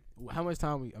have a streak. streak. How much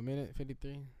time we? A minute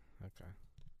 53. Okay.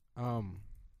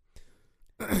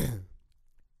 This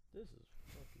is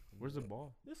fucking. Where's the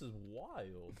ball? This is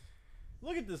wild.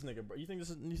 Look at this nigga, bro. You think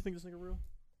this nigga real?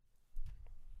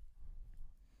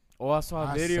 Oh, I saw a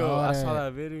I video. saw I saw that.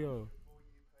 that video.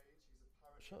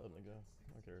 Shut up, nigga.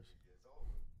 Who cares?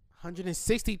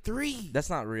 163. That's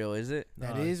not real, is it?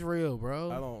 That Nah, is real,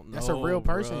 bro. I don't know. That's a real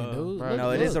person, bruh. dude. Bro, Look, No,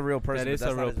 it look. is a real person. That is but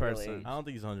that's a not real his real person. age. I don't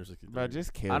think he's 163. Bro,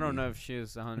 just kill I don't me. know if she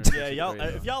is 100. Yeah, y'all.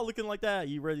 If y'all looking like that,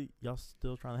 you ready? Y'all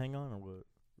still trying to hang on or what?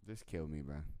 Just kill me,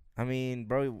 bro. I mean,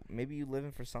 bro, maybe you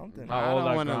living for something. How I old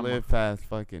don't are want to grandma? live past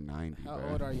fucking 90, How bro.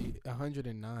 old are you?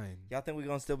 109. Y'all think we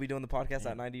gonna still be doing the podcast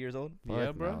at 90 years old? Fuck Yeah,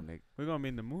 no, bro. nigga. We're gonna be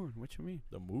in the moon. What you mean?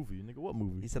 The movie, nigga. What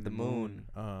movie? He said the moon.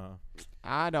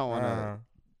 I don't want to. Uh,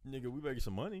 Nigga, we better get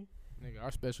some money. Nigga,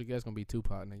 our special guest gonna be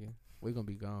Tupac, nigga. We gonna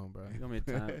be gone, bro. It's gonna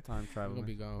be time We traveling. gonna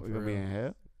be gone. We for gonna be real. in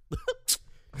hell.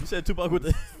 You said Tupac with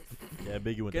the. Yeah,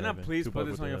 Biggie with Can the. I please Tupac put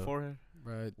this with on your the- forehead?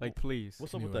 Right. Like, please.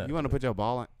 What's up with Anyway. that? You want to put your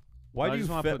ball on? Why I do you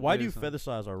just wanna put why do you this on.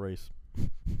 feathersize our race?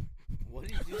 What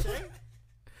did you say?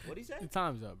 What did he say? The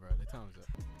time's up, bro. The time's up.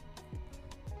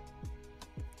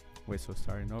 Wait, so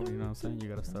starting over, you know what I'm saying? You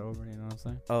gotta start over, you know what I'm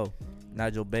saying? Oh,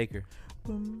 Nigel Baker.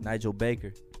 Nigel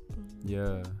Baker.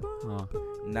 Yeah.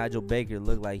 Nigel Baker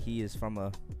looked like he is from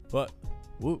a. What?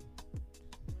 Whoop.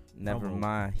 Never From a-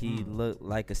 mind. He looked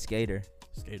like a skater.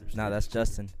 Skaters. Nah, that's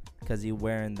Justin. Cause he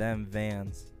wearing them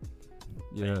Vans.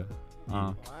 Yeah.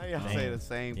 Why y'all say Damn. the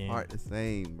same Damn. part the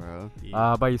same, bro?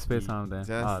 But you spit time then.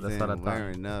 Justin That's what I thought.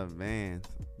 wearing the Vans.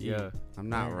 Yeah. I'm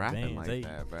not Wearing rapping Vans, like hey.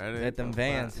 that, bro. Get them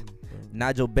Vans. Fuck.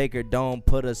 Nigel Baker don't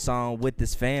put a song with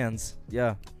his fans.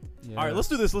 Yeah. All right, let's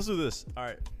do this. Let's do this. All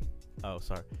right. Oh,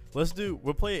 sorry.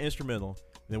 We'll play an instrumental.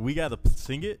 Then we gotta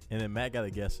sing it, and then Matt gotta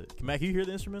guess it. Matt, can you hear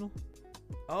the instrumental?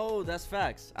 Oh, that's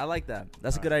facts. I like that.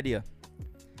 That's a All good idea.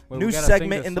 Wait, New we gotta sing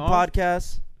segment in the song?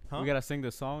 podcast. Huh? We gotta sing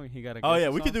the song. He gotta. Oh guess yeah,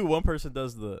 the we could song? do one person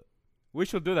does the. We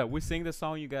should do that. We sing the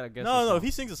song. You gotta guess. the No, song. if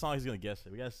he sings a song, he's gonna guess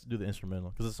it. We gotta do the instrumental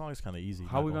because the song is kind of easy.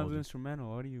 How not we gonna hold do you. instrumental?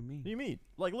 What do you mean? What do you mean?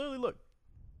 Like literally, look.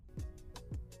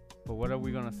 But what are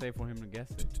we gonna say for him to guess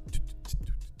it?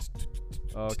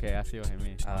 Okay, I see what he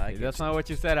means. I like Okay, that's it. not what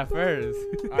you said at first.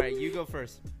 All right, you go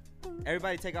first.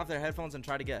 Everybody take off their headphones and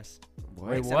try to guess.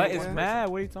 Wait, Except what? for It's one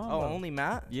Matt. What are you talking Oh, about? only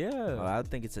Matt? Yeah. Oh, I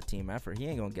think it's a team effort. He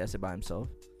ain't gonna guess it by himself.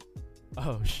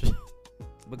 Oh shit.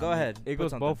 But go ahead. It put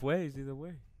goes something. both ways, either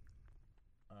way.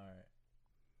 All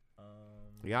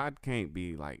right. Y'all can't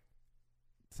be like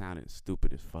sounding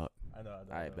stupid as fuck. I know.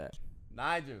 I bet.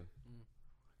 Nigel.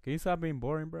 Can you stop being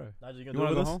boring, bro? Nigel, you You gonna wanna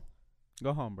do go this? home?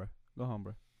 Go home, bro. Go home,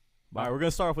 bro. All right, we're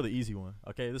gonna start off with an easy one.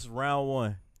 Okay, this is round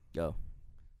one. Go.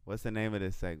 What's the name of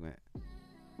this segment?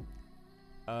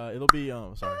 It'll be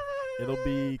sorry. It'll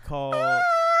be called.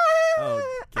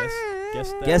 Oh, guess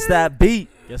that. Guess that beat.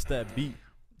 Guess that beat.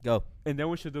 Go. And then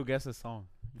we should do guess the song.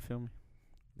 You feel me?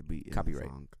 The beat is Copyright. a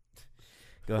song.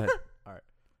 Go ahead. All right.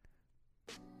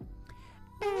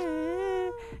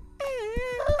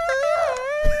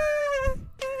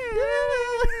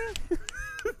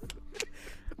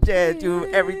 Yeah, do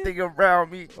everything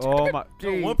around me. Oh my.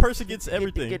 So one person gets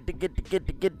everything. Get the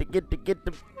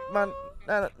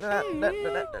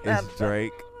man. It's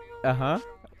Drake. Uh huh.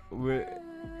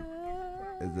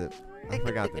 Is it? I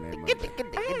forgot the name of it.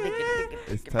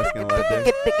 It's Tuscan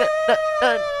Leather.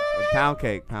 Pound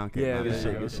cake. Pound cake. Yeah, my there Good bad.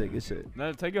 shit, you good shit, good shit.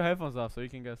 No, take your headphones off so you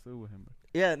can guess through with him, bro.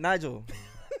 Yeah, Nigel.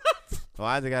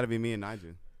 Why's it gotta be me and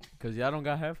Nigel? Cause y'all don't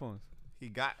got headphones. He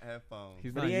got headphones.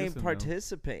 He's But not he ain't using them.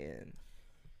 participating.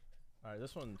 All right,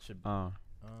 this one should.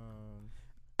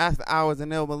 After hours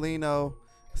in El Molino,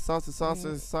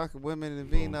 salsa, soccer women in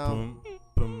vino.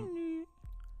 Boom,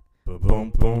 boom,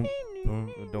 boom, boom,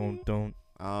 boom, Don't. boom.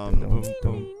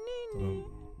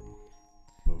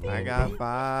 I got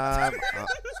 5.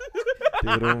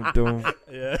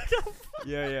 Yeah.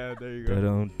 Yeah. There you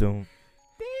go. Don't.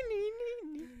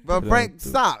 But Frank,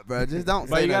 stop, bro. Just don't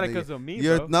But say you got that. it because of me,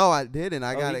 You're, bro. no, I didn't.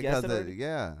 I Oh, got he it guessed because it of already?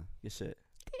 yeah. Good shit.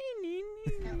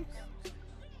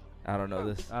 I don't know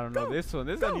this. I don't know this one.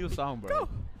 This is a new song, bro.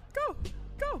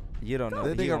 You don't know.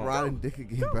 This He nigga don't- riding dick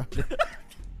again, bro.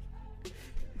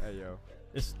 Hey yo.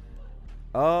 It's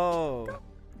Oh.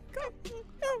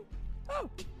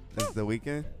 This is the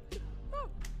weekend.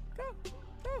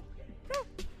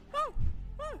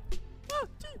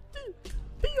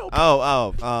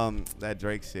 That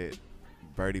Drake shit,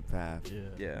 Birdie Path.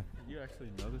 Yeah. You actually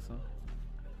know this song?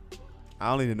 I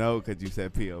don't even know because you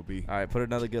said P.O.B. All right, put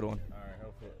another good one. All right,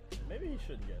 hopefully. Maybe he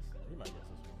shouldn't guess. He might guess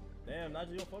this one. Damn,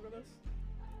 Nigel, you don't fuck with us?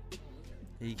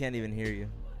 He can't even hear you.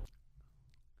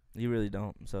 You really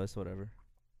don't, so it's whatever.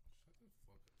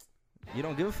 You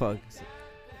don't give a fuck.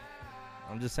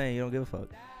 I'm just saying you don't give a fuck.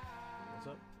 What's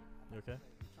up? You okay?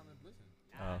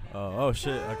 Oh,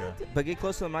 shit. Okay. But get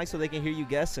close to the mic so they can hear you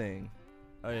guessing.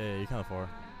 Oh, yeah, you're kind of far.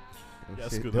 Yeah,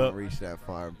 Shit scoot don't up. reach that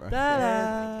far, bro.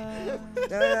 Yeah,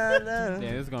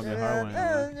 this is gonna be a hard one.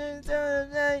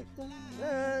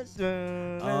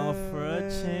 Offer a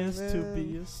chance to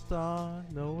be a star.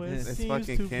 No, it It's seems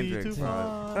fucking to Kendrick, be too bro.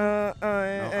 far.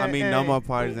 I mean, no more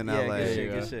parties in Yeah, L.A. good There shit, you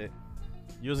good go. shit.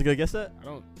 You was gonna guess that? I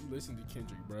don't listen to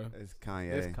Kendrick, bro. It's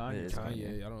Kanye. It's Kanye. It's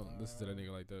Kanye. I don't listen to that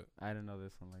nigga like that. I didn't know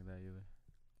this one like that either.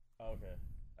 Oh, okay.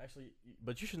 Actually,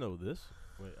 but you should know this.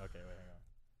 Wait, okay, wait, hang on.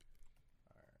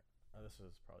 Alright. Oh, this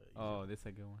is probably an easy Oh, one. this is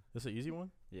a good one. This an easy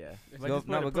one? Yeah. Go-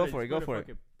 no, but go for it, go for it.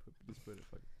 Just put it.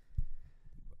 Fuck it.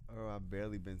 Oh, I've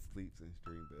barely been asleep since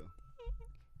Dreamville.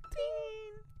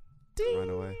 Run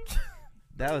away.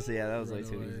 That was way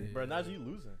Run too away. easy. Bro, Najee, you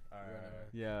losing. All right.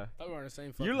 Yeah. I thought we were on the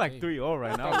same fucking You're like team. 3-0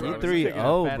 right now. thought bro. we were This 3-0,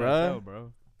 nigga fat as bruh. hell, bro.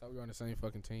 I thought we were on the same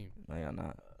fucking team. No, you're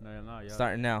not. No, you're not. Yeah.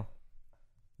 Starting now.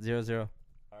 0-0. All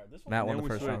right, this one. Matt won won the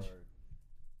the first first round.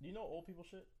 Do you know old people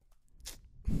shit?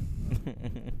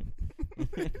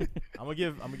 I'm gonna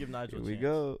give Nigel. Here a we chance.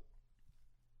 go.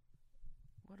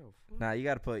 What the fuck? Nah, you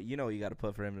gotta put. You know what you gotta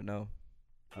put for him to know.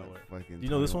 Oh, wait. Fucking Do you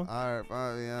know this 21. one?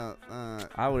 Alright, yeah.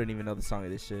 I wouldn't even know the song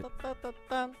of this shit.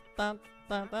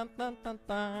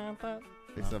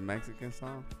 It's a Mexican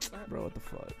song. Bro, what the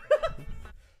fuck?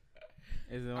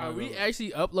 Is it one Are of we those-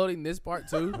 actually uploading this part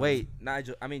too? Wait,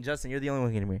 Nigel. I mean, Justin, you're the only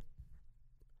one who can hear me.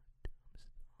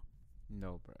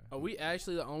 No, bro. Are we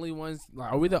actually the only ones?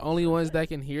 Like, are we the only ones that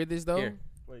can hear this though? Here.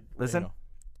 Wait, Listen. no.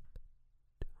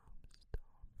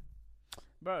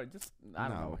 Bro, just I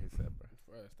don't know No. what he said, bro.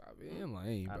 Bro, stop being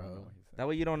lame, I don't know bro. what he said. That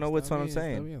way you don't know what Stop song I'm being- Stop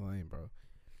saying. being lame, bro.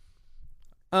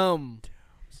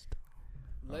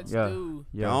 Let's Yeah. do.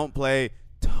 Don't play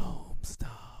Tombstone.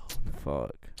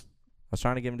 Fuck. I was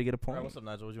trying to get him to get a All right, point. what's up,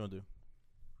 Nigel? What you wanna do?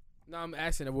 No, I'm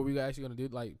asking what we actually gonna do.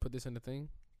 Like, put this in the thing.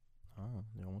 Oh,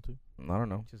 you don't want to? I don't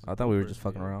know. Just I thought we were bloopers, just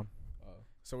fucking yeah. around.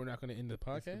 So we're not gonna end the This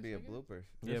podcast. could be a I guess? bloopers.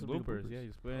 Yeah, This will be bloopers. bloopers. Yeah,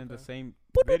 you split in the Okay. same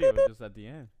video just at the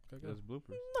end. Okay. Just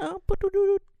bloopers.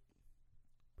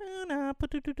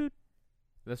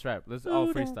 Let's rap. Let's all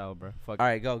freestyle, bro. Fuck. All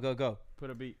right, go. Put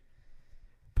a beat.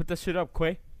 Put that shit up,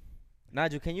 Quay.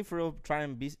 Nigel, can you for real try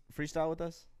and be freestyle with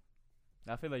us?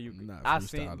 I feel like you. Not I freestyle,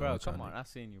 seen, though, bro. what y'all Come on, do. I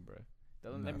seen you, bro.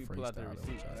 Don't Not let me pull out the freestyle, though,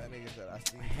 receipt. what y'all That nigga said I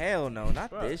seen. Hell no, not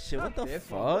Bro, this shit. What not the this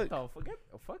one. What fuck? the fuck? Get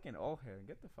a fucking old head.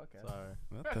 Get the fuck out. Sorry.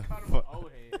 What the fuck?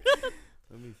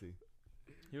 Let me see.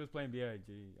 He was playing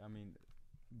B.I.G. I mean,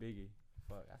 Biggie.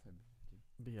 Fuck. I said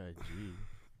B.I.G.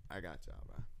 I got y'all,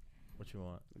 bro. What you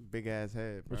want? Big ass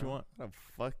head, bro. What you want? How the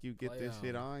fuck you get Play, this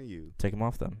shit on you? Take him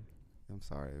off then. I'm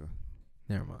sorry.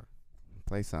 Never mind.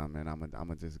 Play something, and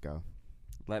I'ma just go.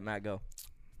 Let Matt go.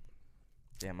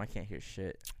 Damn, I can't hear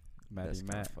shit. That's Matty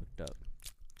kinda Matt. fucked up.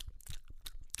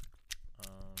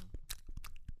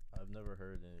 I've never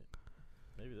heard it.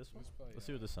 Maybe this one. Let's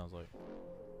see what this sounds like.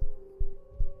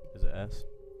 Is it S?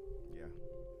 Yeah.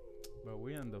 Bro,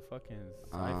 we on the fucking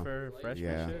Uh-huh. cipher freshman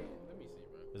Yeah. shit. Let me see,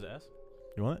 bro. Is it S?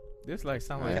 You want it? This like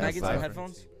sound Yeah, like. Can I that's get some like-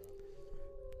 headphones?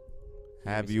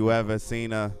 Have you ever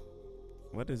seen a?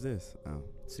 What is this? Oh,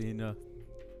 Cena.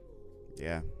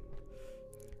 yeah.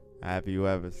 Have you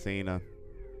ever seen a?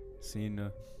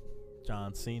 Cena.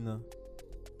 John Cena.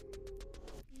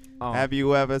 Have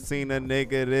you ever seen a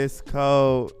nigga this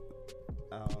cold?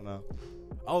 I don't know.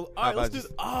 Oh, all How right, let's about do just-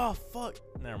 this. Oh, fuck.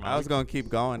 Never mind. I was gonna keep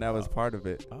going. That was part of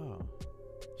it. Oh,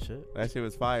 shit. That shit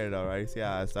was fire though, right? You see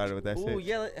how I started with that Ooh, shit?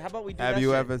 yeah. How about we do Have that you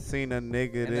shit? ever seen a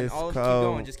nigga And then this all keep cold?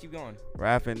 going. Just keep going.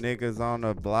 Rapping niggas on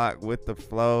the block with the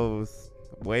flows.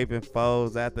 Waving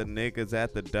foes at the niggas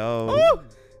at the door.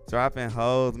 Dropping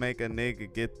hoes make a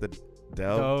nigga get the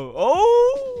dough.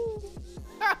 Oh.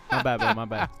 My bad, bro. My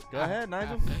bad. Go ahead,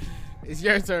 Nigel. It's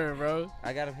your turn, bro.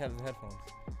 I gotta have the headphones.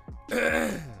 Let me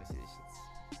see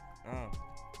these shits.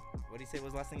 What did he say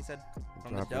was the last thing he said?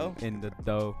 From the dough? In the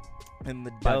dough. In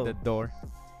the By dough. the door.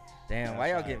 Damn,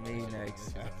 why y'all get me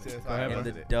next? Go ahead, In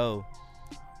bro. the dough.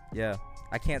 Yeah.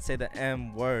 I can't say the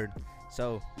M word,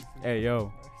 so Hey,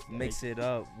 yo. mix it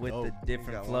up with Oh, the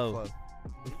different flow.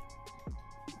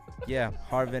 Yeah,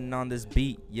 Harvin on this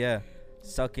beat, yeah.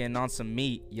 Sucking on some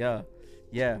meat, yeah.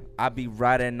 Yeah, I be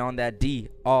riding on that D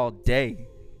all day,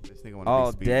 This nigga wanna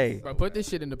all be day. Bro, put this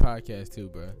shit in the podcast too,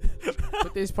 bro.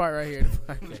 Put this part right here in the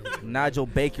podcast. Nigel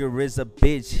Baker is a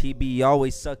bitch, he be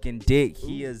always sucking dick.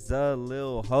 He is a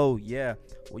little hoe, yeah.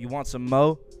 Well, you want some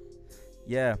mo?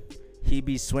 Yeah, he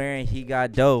be swearing he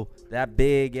got dough. That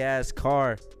big ass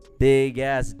car, big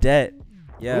ass debt.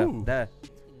 Yeah, Ooh. that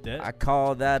Debt? I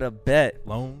call that a bet,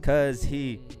 Loan? cause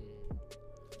he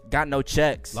got no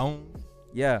checks. Loan?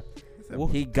 Yeah. Woo.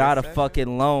 He got a What's that?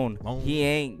 fucking loan. Loan. He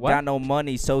ain't What? got no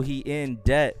money, so he in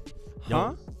debt.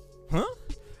 Huh? Huh?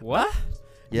 What?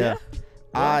 Yeah.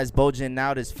 Eyes bulging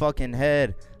out his fucking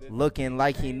head, looking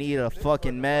like he need a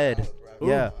fucking med.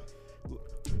 Yeah.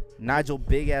 Nigel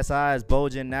big ass eyes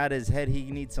bulging out his head. He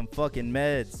needs some fucking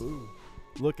meds.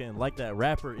 Looking like that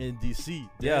rapper in DC.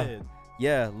 Yeah. Dead.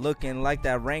 Yeah, looking like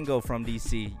that Rango from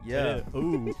DC. Yeah.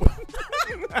 Ooh.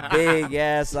 Big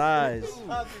ass eyes,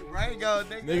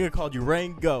 Nigga called you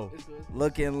Rango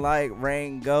looking like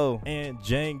Rango. and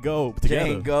Django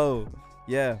together. Django.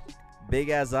 Yeah. Big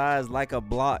ass eyes like a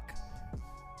block.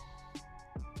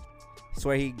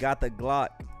 Swear he got the Glock.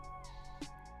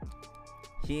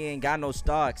 He ain't got no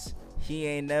stocks. He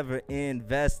ain't never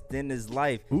invest in his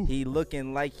life. Ooh. He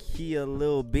looking like he a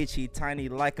little bitch. He tiny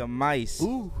like a mice.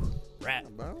 Ooh. Rap.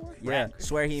 Yeah,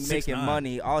 swear he making 6'9".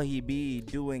 money. All he be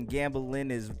doing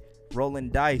gambling is rolling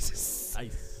dice.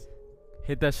 Nice.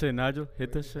 Hit that shit, Nigel.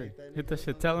 Hit that shit. Hit that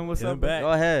shit. Tell him what's Hit him up. back.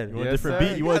 Go ahead. You want a Yes, different sir.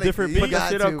 beat? You want a different Put beat?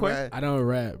 that shit up quick. I don't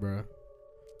rap, bro.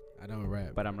 I don't rap.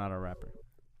 But I'm not a rapper.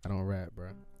 I don't rap, bro.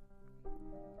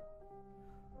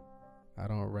 I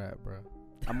don't rap, bro.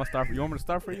 I'm gonna start. You want me to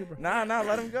start for you, bro? Nah,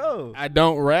 let him go. I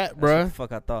don't rap, That's bro. what the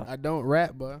fuck I thought. I don't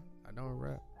rap, bro. I don't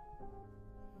rap.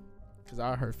 Cause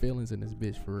I hurt feelings in this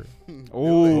bitch for real.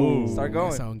 Oh, Start going.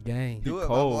 That's on game. Do it,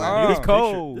 cold. my boy. He's This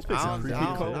cold. This picture I is don't, creepy I,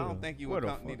 don't, I cold. don't think you What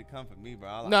would the need to come for me,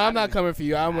 bro. No, I'm not coming for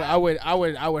you. I would hurt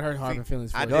Harvin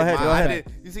feelings for I it. did Go ahead, my- go I ahead.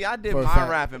 did- you see, I did For a my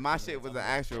fact. rap, and my shit was an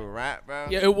actual rap, bro.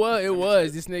 Yeah, it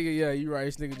was. This nigga, yeah, you right.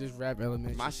 This nigga just rap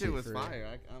elements. My and shit was for real. fire.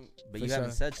 But For you haven't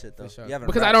sure. said shit though. For sure. You haven't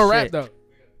Because I rapped don't rap shit. though.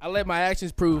 I let my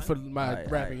actions prove for my Alright,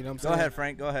 rapping. alright. You know what I'm Go saying? ahead,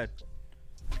 Frank. Go ahead.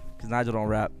 Cause Nigel don't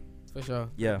rap. For sure.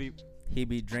 Yeah. Be- He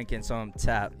be drinking some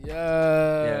tap.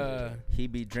 Yeah. He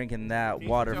be drinking that Can you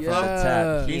water switch from your the flow? tap.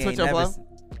 Yeah. He Can you ain't switch your never flow?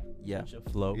 Yeah.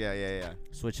 Flow. Yeah.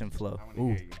 Switch and flow. I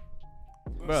wanna hear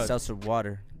you. Bro, Seltzer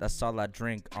water. That's all I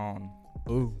drink on.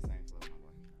 Ooh. All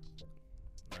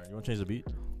right, you want to change the beat?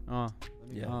 Yeah.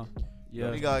 Yeah.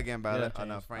 Let me go again, bro. Yeah, Oh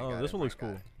no, Frank. Oh, got this it, one looks Frank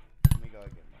cool. got it. Let me go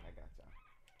again. Man. I got y'all.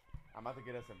 I'm about to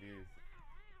get us some views.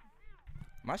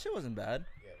 My shit wasn't bad.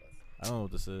 Yeah, I don't know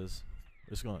what this is.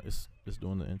 It's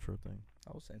doing the intro thing.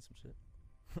 I was saying some shit.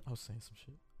 I was saying some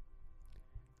shit.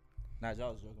 Nigel, I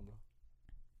was joking, bro.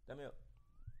 Let me up.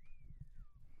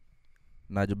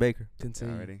 Nigel Baker.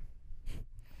 Continue. already.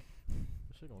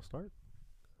 This shit gonna start?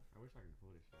 I wish I could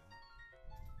pull this shit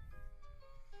out.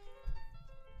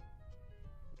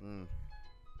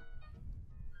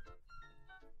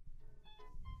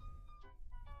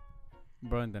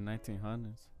 Bro, in the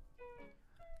 1900s.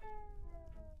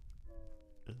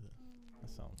 That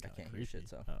sounds I kinda can't hear creepy. shit,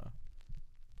 so.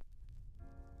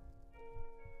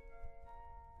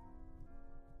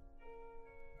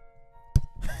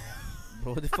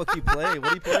 Bro, what the fuck you play? What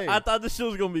do you play? I thought this shit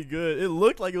was gonna be good. It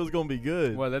looked like it was gonna be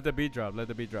good. Well, let the beat drop. Let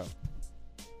the beat drop.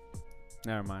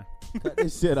 Never mind. Cut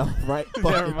this shit off right Never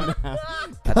fucking mind. now.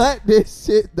 Cut this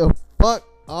shit the fuck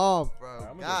off, bro.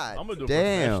 Alright, God I'm gonna do a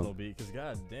damn. professional beat, cause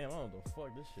god damn, I don't know what the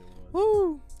fuck this shit was.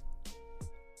 Woo.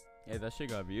 Yeah, that shit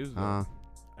got views. Though.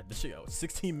 This shit got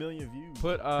 16 million views.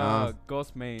 Put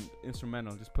Ghost Main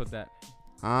instrumental. Just put that.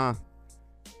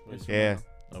 Wait, Yeah.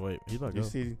 Oh wait, he's about to You go.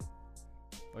 see?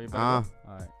 Oh, you better go?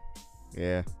 All right.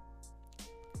 Yeah.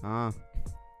 Uh-huh.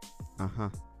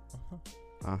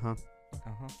 Uh-huh. Uh-huh.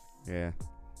 Yeah.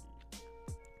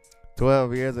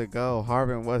 12 years ago,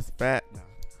 Harbin was fat.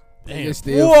 Nigga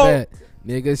still Whoa. fat.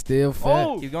 Nigga still fat.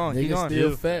 Oh, Keep going, keep Nigga going.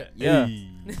 still fat. Yeah.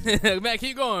 Hey. Man,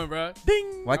 keep going, bro.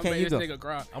 Ding. Why I'ma can't make you this go? nigga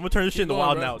cry. I'm gonna turn this shit Keep into going,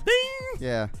 wild bro. now. Ding.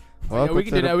 Yeah. Yeah, Welcome we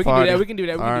can to do the that. We can do party. that. We can do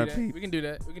that. We can do that. RP. We can do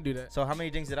that. We can do that. So how many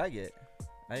drinks did I get?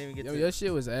 I didn't even get Yo, to. your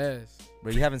shit was ass.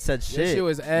 Bro, you haven't said Your shit. shit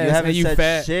was You ass haven't and you said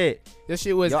fat. shit. Your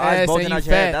shit was Your eyes ass bulging and you out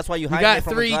your head. fat. That's why you You hiding got it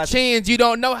from 3 the glasses. chins. You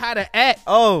don't know how to act.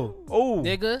 Oh.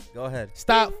 Nigga, Go ahead.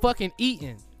 stop fucking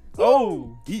eating.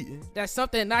 Oh. Eating. That's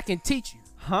something I can teach you.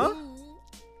 Huh?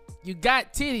 You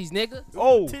got titties, nigga.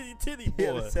 Oh. Titty You boy.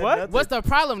 haven't said What? nothing. What's the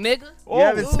problem, nigga? You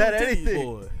haven't Ooh, said titty anything.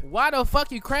 boy. Why the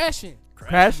fuck you crashing?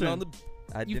 Crashing. on the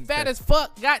I You didn't fat say- as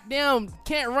fuck. Goddamn,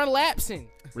 can't run laps in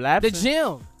the Lapsing.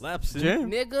 gym, laps. Gym.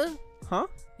 nigga. Huh?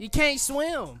 You can't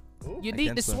swim. You I need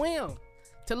can to swim. swim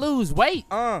to lose weight.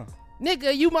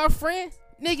 Nigga, you my friend.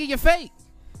 Nigga, you fake.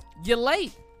 You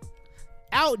late.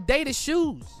 Outdated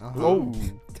shoes. Oh.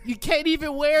 You can't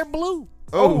even wear blue.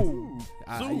 Oh.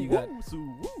 Sue, You got, woo,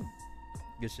 Sue, woo.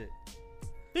 Good shit.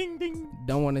 Ding ding.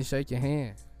 don't want to shake your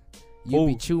hand. You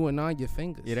be Oh. chewing on your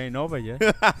fingers. It ain't over yet.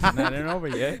 It ain't over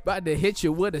yet. About to hit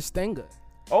you with a stinger.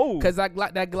 Oh. Cause I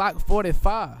got that Glock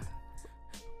 45.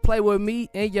 Play with me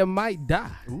and you might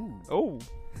die. Oh.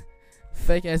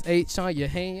 Fake ass H on your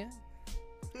hand.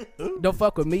 Don't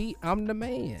fuck with me, I'm the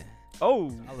man.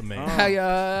 Oh. Holla, man. Hey,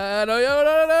 no, you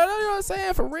know what I'm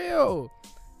saying? For real.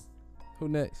 Who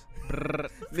next?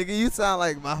 Nigga, you sound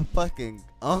like my fucking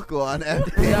uncle on that.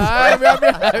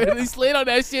 Yeah, I really slid on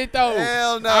that shit though.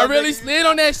 Hell no. I really nigga. slid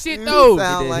on that shit You though.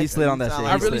 sound He did. like- He slid on you that sound shit.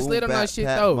 like I really a slid on that boom shit,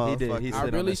 bap though. He did. motherfucker. He I slid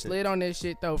on really that shit. slid on that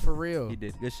shit though, for real. He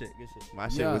did. Good shit. Good shit. My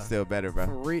shit Yeah. was still better, bro.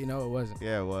 For real. No, it wasn't.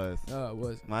 Yeah, it was. No, it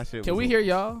wasn't. My shit Can was we hear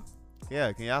y'all?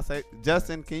 Yeah, can y'all say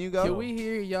Justin, can you go? Can we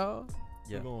hear y'all?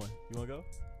 Yeah. You going? You wanna go? All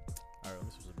right, let me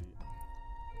switch the beat.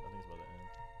 I think it's about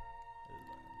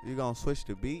to end. You gonna switch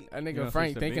the beat? That You nigga gonna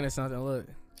Frank switch the thinking beat? of something. Look.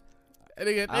 That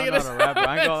nigga I'm thinking not of a rapper.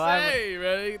 I ain't gonna lie. something to say,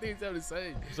 bro. He thinks something to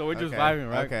say. So we're just Okay, vibing,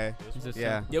 right? Okay. It's just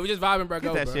Yeah. Yeah, we just vibing, bro. Get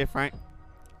Go, that bro. shit, Frank.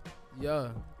 Yeah.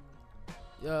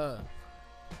 Yeah.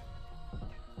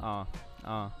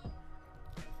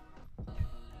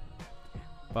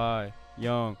 by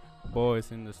young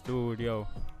boys in the studio,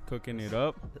 cooking it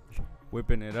up,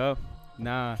 whipping it up.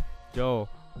 Nah, Joe,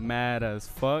 mad as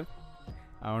fuck.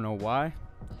 I don't know why.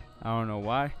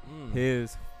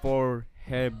 His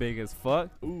forehead big as fuck.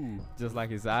 Ooh. Just like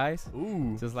his eyes.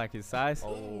 Ooh. Just like his size.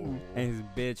 Oh. And his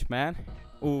bitch, man.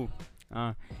 Ooh.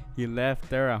 He left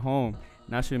her at home.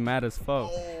 Now she mad as fuck.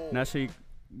 Oh. Now she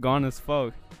gone as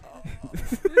fuck.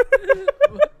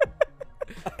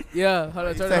 Yeah, hold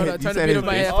on, You turn said the his beat on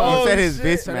my bitch. headphones. You said his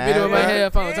bitch, Turn the man. beat on my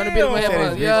headphones. Turn the beat on my Damn. headphones.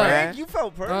 Said his bitch, Yeah. man. You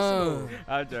felt personal.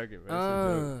 I'm joking,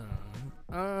 man.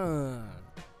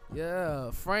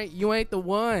 Yeah, Frank, you ain't the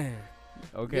one.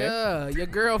 Okay. Yeah, your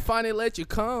girl finally let you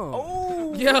come.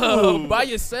 Oh. Yeah, by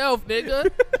yourself,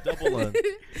 nigga. Double un.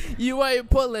 You ain't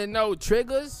pulling no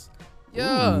triggers.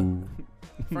 Yeah,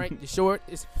 Frank, you short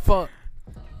as fuck,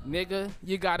 nigga.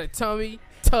 You got a tummy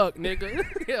tuck, nigga.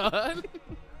 Yeah.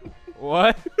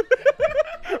 What?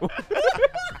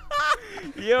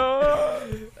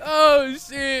 Yo. Oh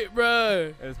shit,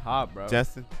 bro. It's hot, bro.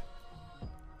 Justin.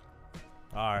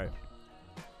 All right.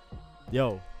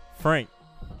 Yo, Frank,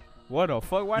 What the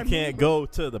fuck? Why you can't go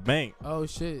to the bank, Oh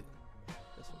shit.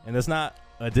 and it's not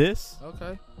a diss.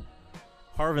 Okay.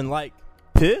 Harvin like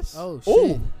piss. Oh shit.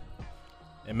 Ooh.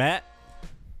 And Matt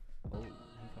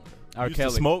R. used to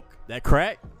Kelly. smoke that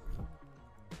crack.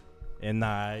 And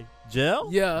Nigel,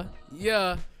 Yeah.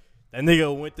 Yeah. that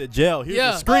nigga went to jail. Here's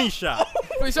Yeah. a screenshot.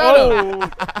 Wait, shut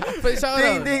up. Wait, shut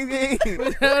Ding, up. ding, ding.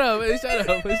 Wait, shut up. Wait, shut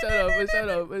up. Wait, shut up. Wait, shut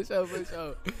up. Wait, shut up. Wait, shut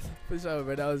up. Wait, shut up,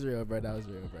 bro. That was real, bro. That was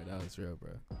real, bro.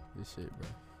 This shit, bro.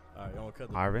 All right, y'all cut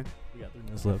the. Arvin. We got 3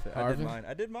 minutes left.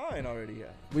 I did mine already. Yeah.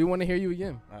 We want to hear you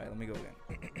again. All right, let me go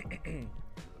again.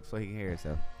 So he can hear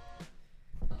himself.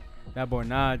 That boy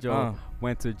Najo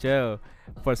went to jail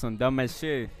for some dumbass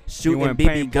shit. Shooting went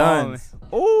BB paintballing. guns.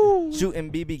 Ooh.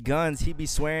 Shooting BB guns. He be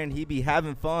swearing he be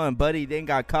having fun, but he then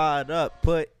got caught up,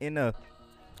 put in a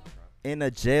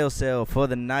jail cell for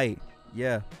the night.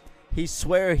 Yeah. He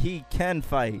swear he can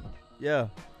fight. Yeah.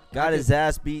 Got his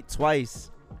ass beat twice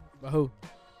By who?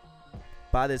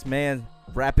 by this man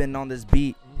rapping on this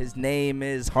beat. His name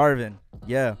is Harvin.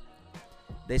 Yeah.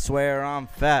 They swear I'm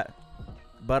fat,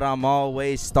 but I'm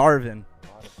always starving.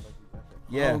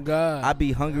 Yeah. Oh God. I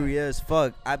be hungry as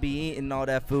fuck. I be eating all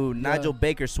that food. Yeah. Nigel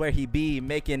Baker swear he be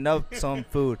making up some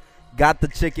food. Got the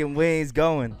chicken wings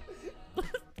going.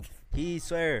 He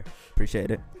swear.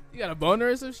 Appreciate it. You got a boner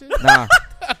or some shit? Nah,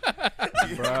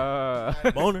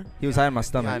 Bruh. Boner. he was hiding my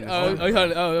stomach. For sure.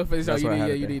 That's You why I need, had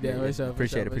yeah, it you there. need that. For sure.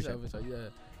 Appreciate it, For appreciate sure. Yeah.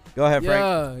 Go ahead,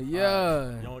 Frank.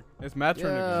 Yeah. Y'all- It's my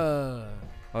turn again. Yeah.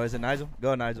 Oh, is it Nigel?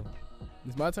 Go, Nigel.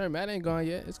 It's my turn. Matt ain't gone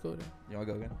yet. It's cool though. You want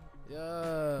to go again?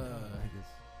 Yeah.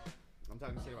 I'm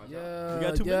talking shit about Yeah. We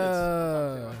got 2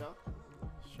 yeah.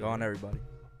 Go on, everybody.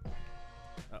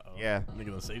 Uh-oh. Yeah. Nigga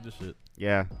gonna save this shit.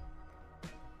 Yeah.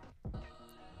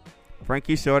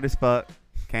 Frankie short as fuck.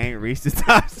 Can't reach the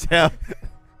top shelf.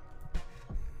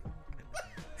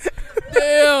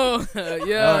 Damn.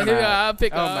 Yeah. Oh, Here my. I'll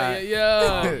pick Oh, up. my.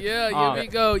 Yeah. Here we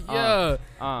go. Yeah.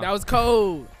 That was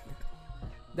cold.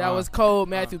 That was cold,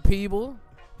 Matthew Peeble.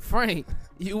 Frank,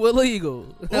 you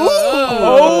illegal.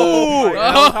 Oh!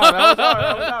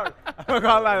 That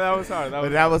was hard. But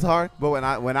that was hard.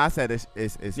 But when I said it's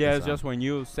Yeah, it's just when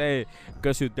you say,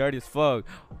 because you dirty as fuck,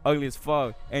 ugly as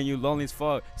fuck, and you lonely as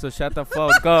fuck, so shut the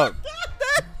fuck up.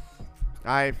 all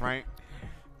right, Frank.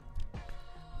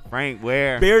 Frank,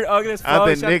 where? Beard ugly as fuck,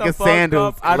 Other shut the nigga fuck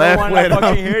sandals up. I don't left want to with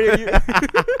fucking 'em. hear you.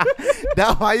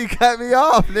 That's why you cut me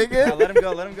off, nigga. Now, let him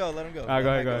go. Let him go. Let him go. All right, go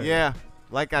ahead, go ahead. Yeah,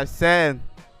 like I said,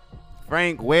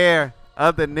 Frank wear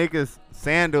other niggas'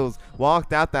 sandals,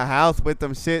 walked out the house with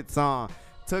them shits on,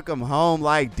 took them home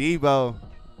like Debo.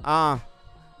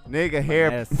 Nigga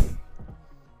hair, Yes.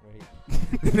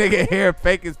 nigga hair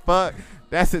fake as fuck.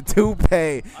 That's a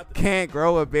toupee. Can't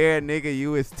grow a beard, nigga.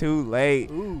 You is too late.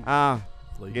 Ooh.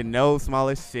 Your nose small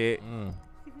as shit.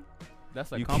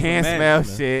 That's a You compliment. can't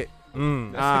smell shit.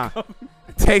 Mm.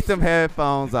 Take them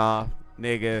headphones off,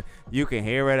 nigga. You can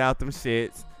hear it out them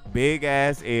shits. Big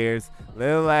ass ears,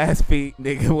 little ass feet,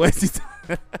 nigga. What you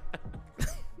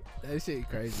That shit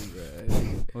crazy,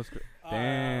 bro.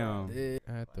 Damn.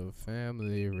 At the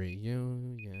family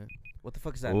reunion. What the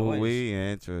fuck is that Ooh, noise? we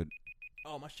entered.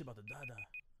 Oh, my shit about to die.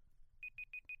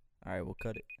 All right, we'll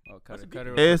cut it. Oh, What's cut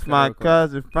it. It's my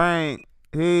cousin Frank.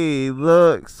 He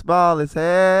looks small as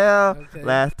hell. Okay.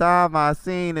 Last time I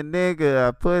seen a nigga,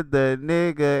 I put the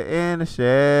nigga in a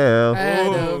shell.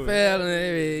 At the Ooh.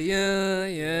 family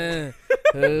reunion.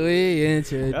 Who we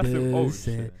That's a, oh,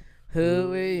 introducing? shit. Who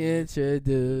we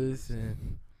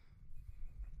introducing?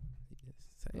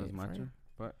 Say That's it, my Frank. turn.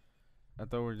 But I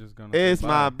thought we were just gonna. It's say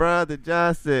my bye. brother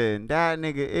Justin. That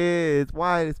nigga is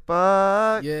white as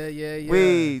fuck. Yeah, yeah, yeah.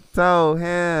 We told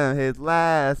him his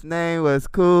last name was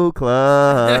Ku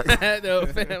Klux.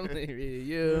 The family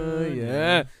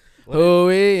reunion. Who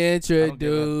we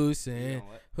introducing?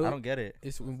 I don't get it.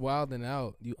 It's wilding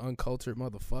out, you uncultured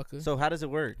motherfucker. So how does it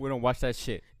work? We don't watch that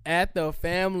shit. At the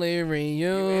family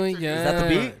reunion. Is that the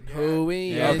beat? Who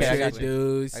we Yeah, okay, I got you.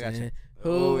 introducing? I got you.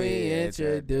 Who we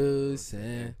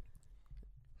introducing?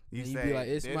 You You say, be like,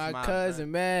 it's "This my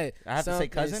cousin, Matt. I have to say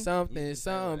cousin? Something,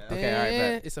 something. Okay, all right,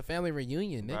 bet. It's a family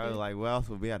reunion, Bro, nigga. like, what else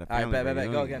would be at a All right, family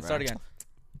bet. Go reunion, again. bro? Start again.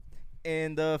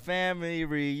 In the family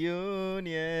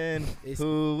reunion, It's-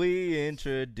 who we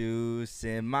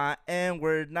introducing? My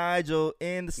N-word Nigel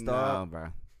in the No, start. bro.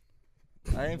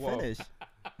 I ain't Whoa. finished.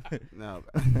 No,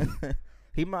 bro.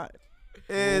 He might.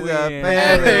 It's We a in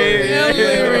family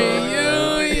family reunion.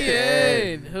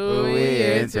 reunion. Who we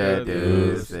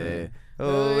introducing?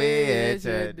 Who we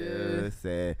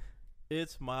introducing?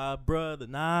 It's my brother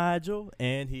Nigel,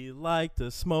 and he liked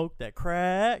to smoke that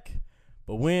crack.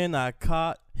 But when I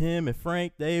caught him and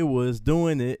Frank, they was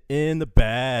doing it in the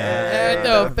back. At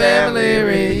the family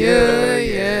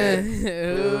reunion.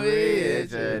 Who we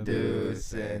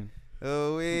introducing?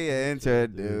 Who we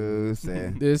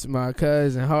introducing? This my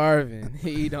cousin Harvin.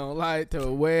 He don't like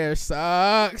to wear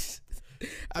socks.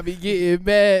 I be getting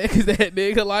mad because that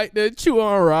nigga like to chew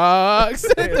on rocks.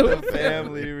 At The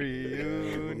family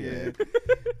reunion.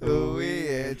 Who we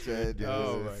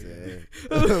introducing?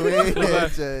 Who we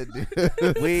introducing?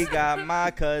 We got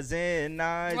my cousin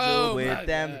Nigel Oh with my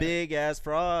them God. big ass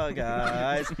frog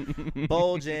eyes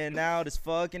bulging out his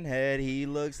fucking head. He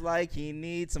looks like he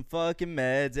needs some fucking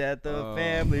meds at the Oh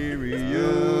family my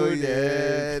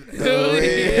reunion. Who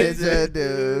we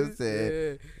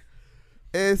introducing?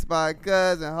 It's my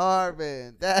cousin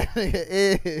Harvin. That nigga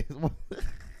is.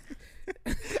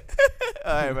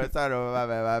 Alright, but start over. My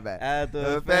bad. At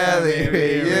the The family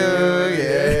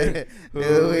reunion.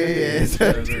 Who we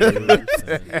introducing?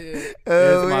 It's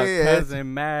Who my we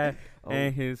cousin Matt,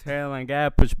 and his hairline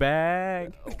got pushed back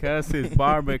because his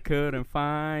barber couldn't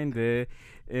find it.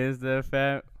 Is the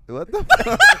fat? What the fuck?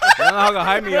 Y'all not gonna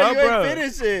hype me up, you bro. ain't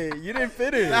finish it. You didn't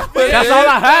finish. That's all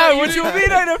I had. What you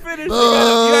mean I didn't finish? You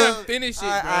gotta finish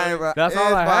it, bro. That's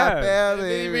all I It's have. my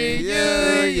family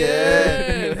reunion.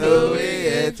 Who we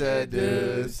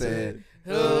introducing?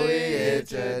 Who we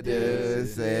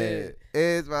introducing?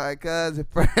 It's my cousin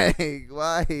Frank.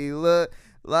 Why he look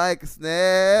like a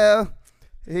snail?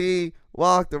 He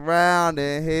walked around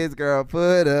and his girl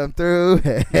put him through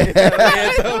hell.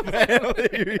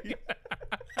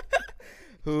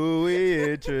 Who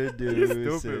we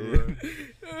introducing? Stupid,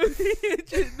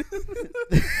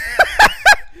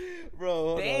 Bro,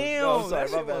 hold on. Damn, No, I'm sorry.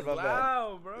 that shit My bad. was My bad.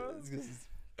 loud, bro.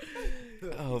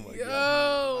 Oh my god.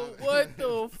 Yo, what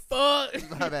the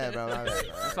fuck? My bad, bro. My bad,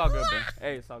 It's bro. all good, bro.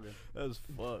 Hey, it's all good. That's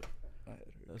fuck.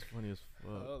 That's funny as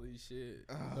fuck. Holy shit.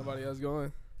 Nobody else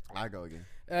going? I go again.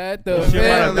 At the Shit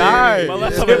about to die. Well,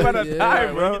 let's Shit talk about to Yeah. die,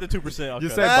 Alright, bro. we'll get the 2%. You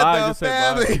cut said it. bye. At Just the say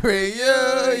bye. family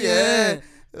reunion.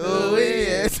 Who we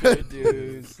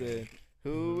introducing?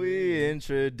 Who we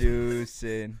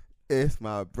introducing? It's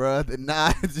my brother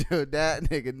Nigel. That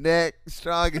nigga neck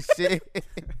strong as shit.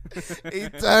 He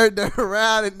turned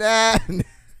around and that.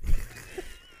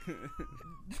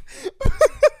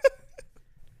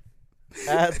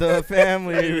 At the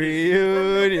family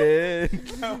reunion.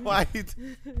 Why you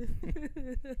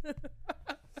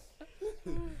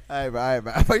All right,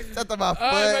 bro. I stepped on my foot,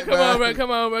 All right, bro,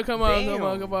 come on, bro. Come on.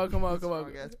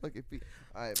 Strong ass fucking feet.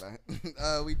 All right, bro.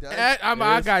 We done.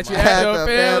 I got you. At At the the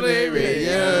family family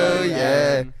reunion.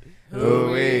 reunion.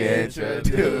 Who we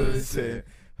introducing?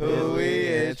 Who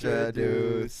we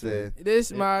introducing?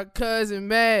 This my cousin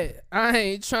Matt. I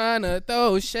ain't trying to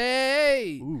throw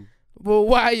shade. Ooh. But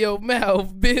why your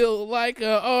mouth built like an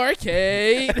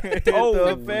arcade?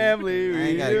 The family I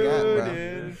ain't got it, bro.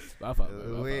 reunion.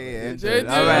 Who we Just introducing?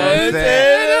 do All right, it,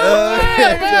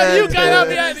 say- You got up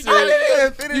behind the I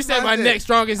didn't finish You said my my shit. neck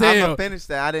strong as I'm hell. gonna finish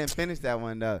that. I didn't finish that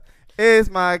one though. It's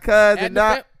my cousin. At the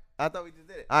Not. fam- I thought we just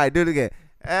did it. All right, do it again.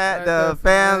 At the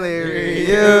family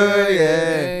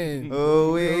reunion,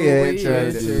 who we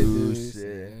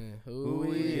introducing? Who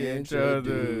we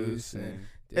introducing?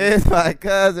 It's my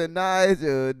cousin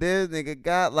Nigel. This nigga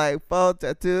got like 4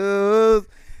 tattoos.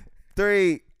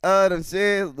 3 of them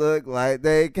shits look like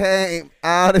they came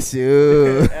out of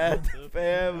shoes. At the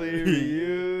family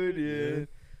reunion.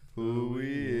 Who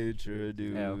we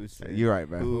introducing? You're right,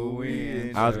 bro. Who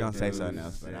we I was gonna say something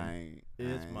else, but I ain't.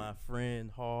 It's my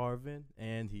friend Harvin,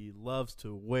 and he loves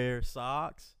to wear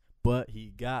socks, but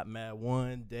he got mad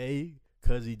one day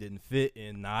because he didn't fit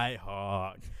in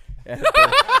Nighthawk.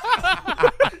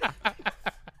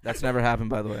 That's never happened,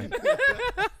 by the way.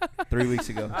 3 weeks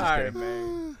ago. Just kidding.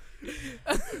 man.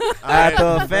 At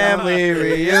the family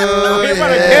reunion,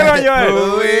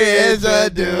 Who we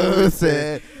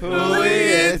introducing? Who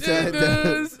we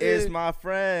introducing? is my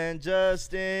friend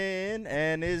Justin,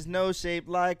 and his nose shaped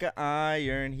like an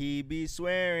iron. He be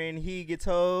swearing he gets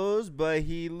hoes, but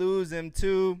he lose him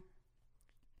too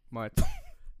Much.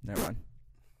 Never mind.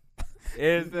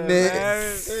 Is the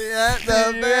Next, at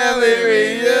the family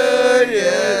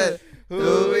reunion,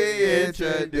 who we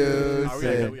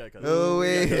introducing? We gotta cut. Who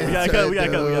we We gotta cut. We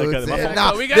gotta cut. introducing? My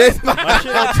Nah, We got this it. my My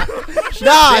shit.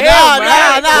 nah. We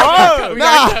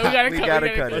gotta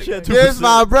cut. My shit. This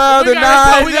my brother We gotta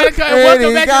cut. Nigel, We gotta cut. and Welcome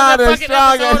he back to got the a fucking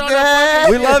strong episode as on the dead.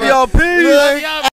 We love y'all. Peace. Love y'all.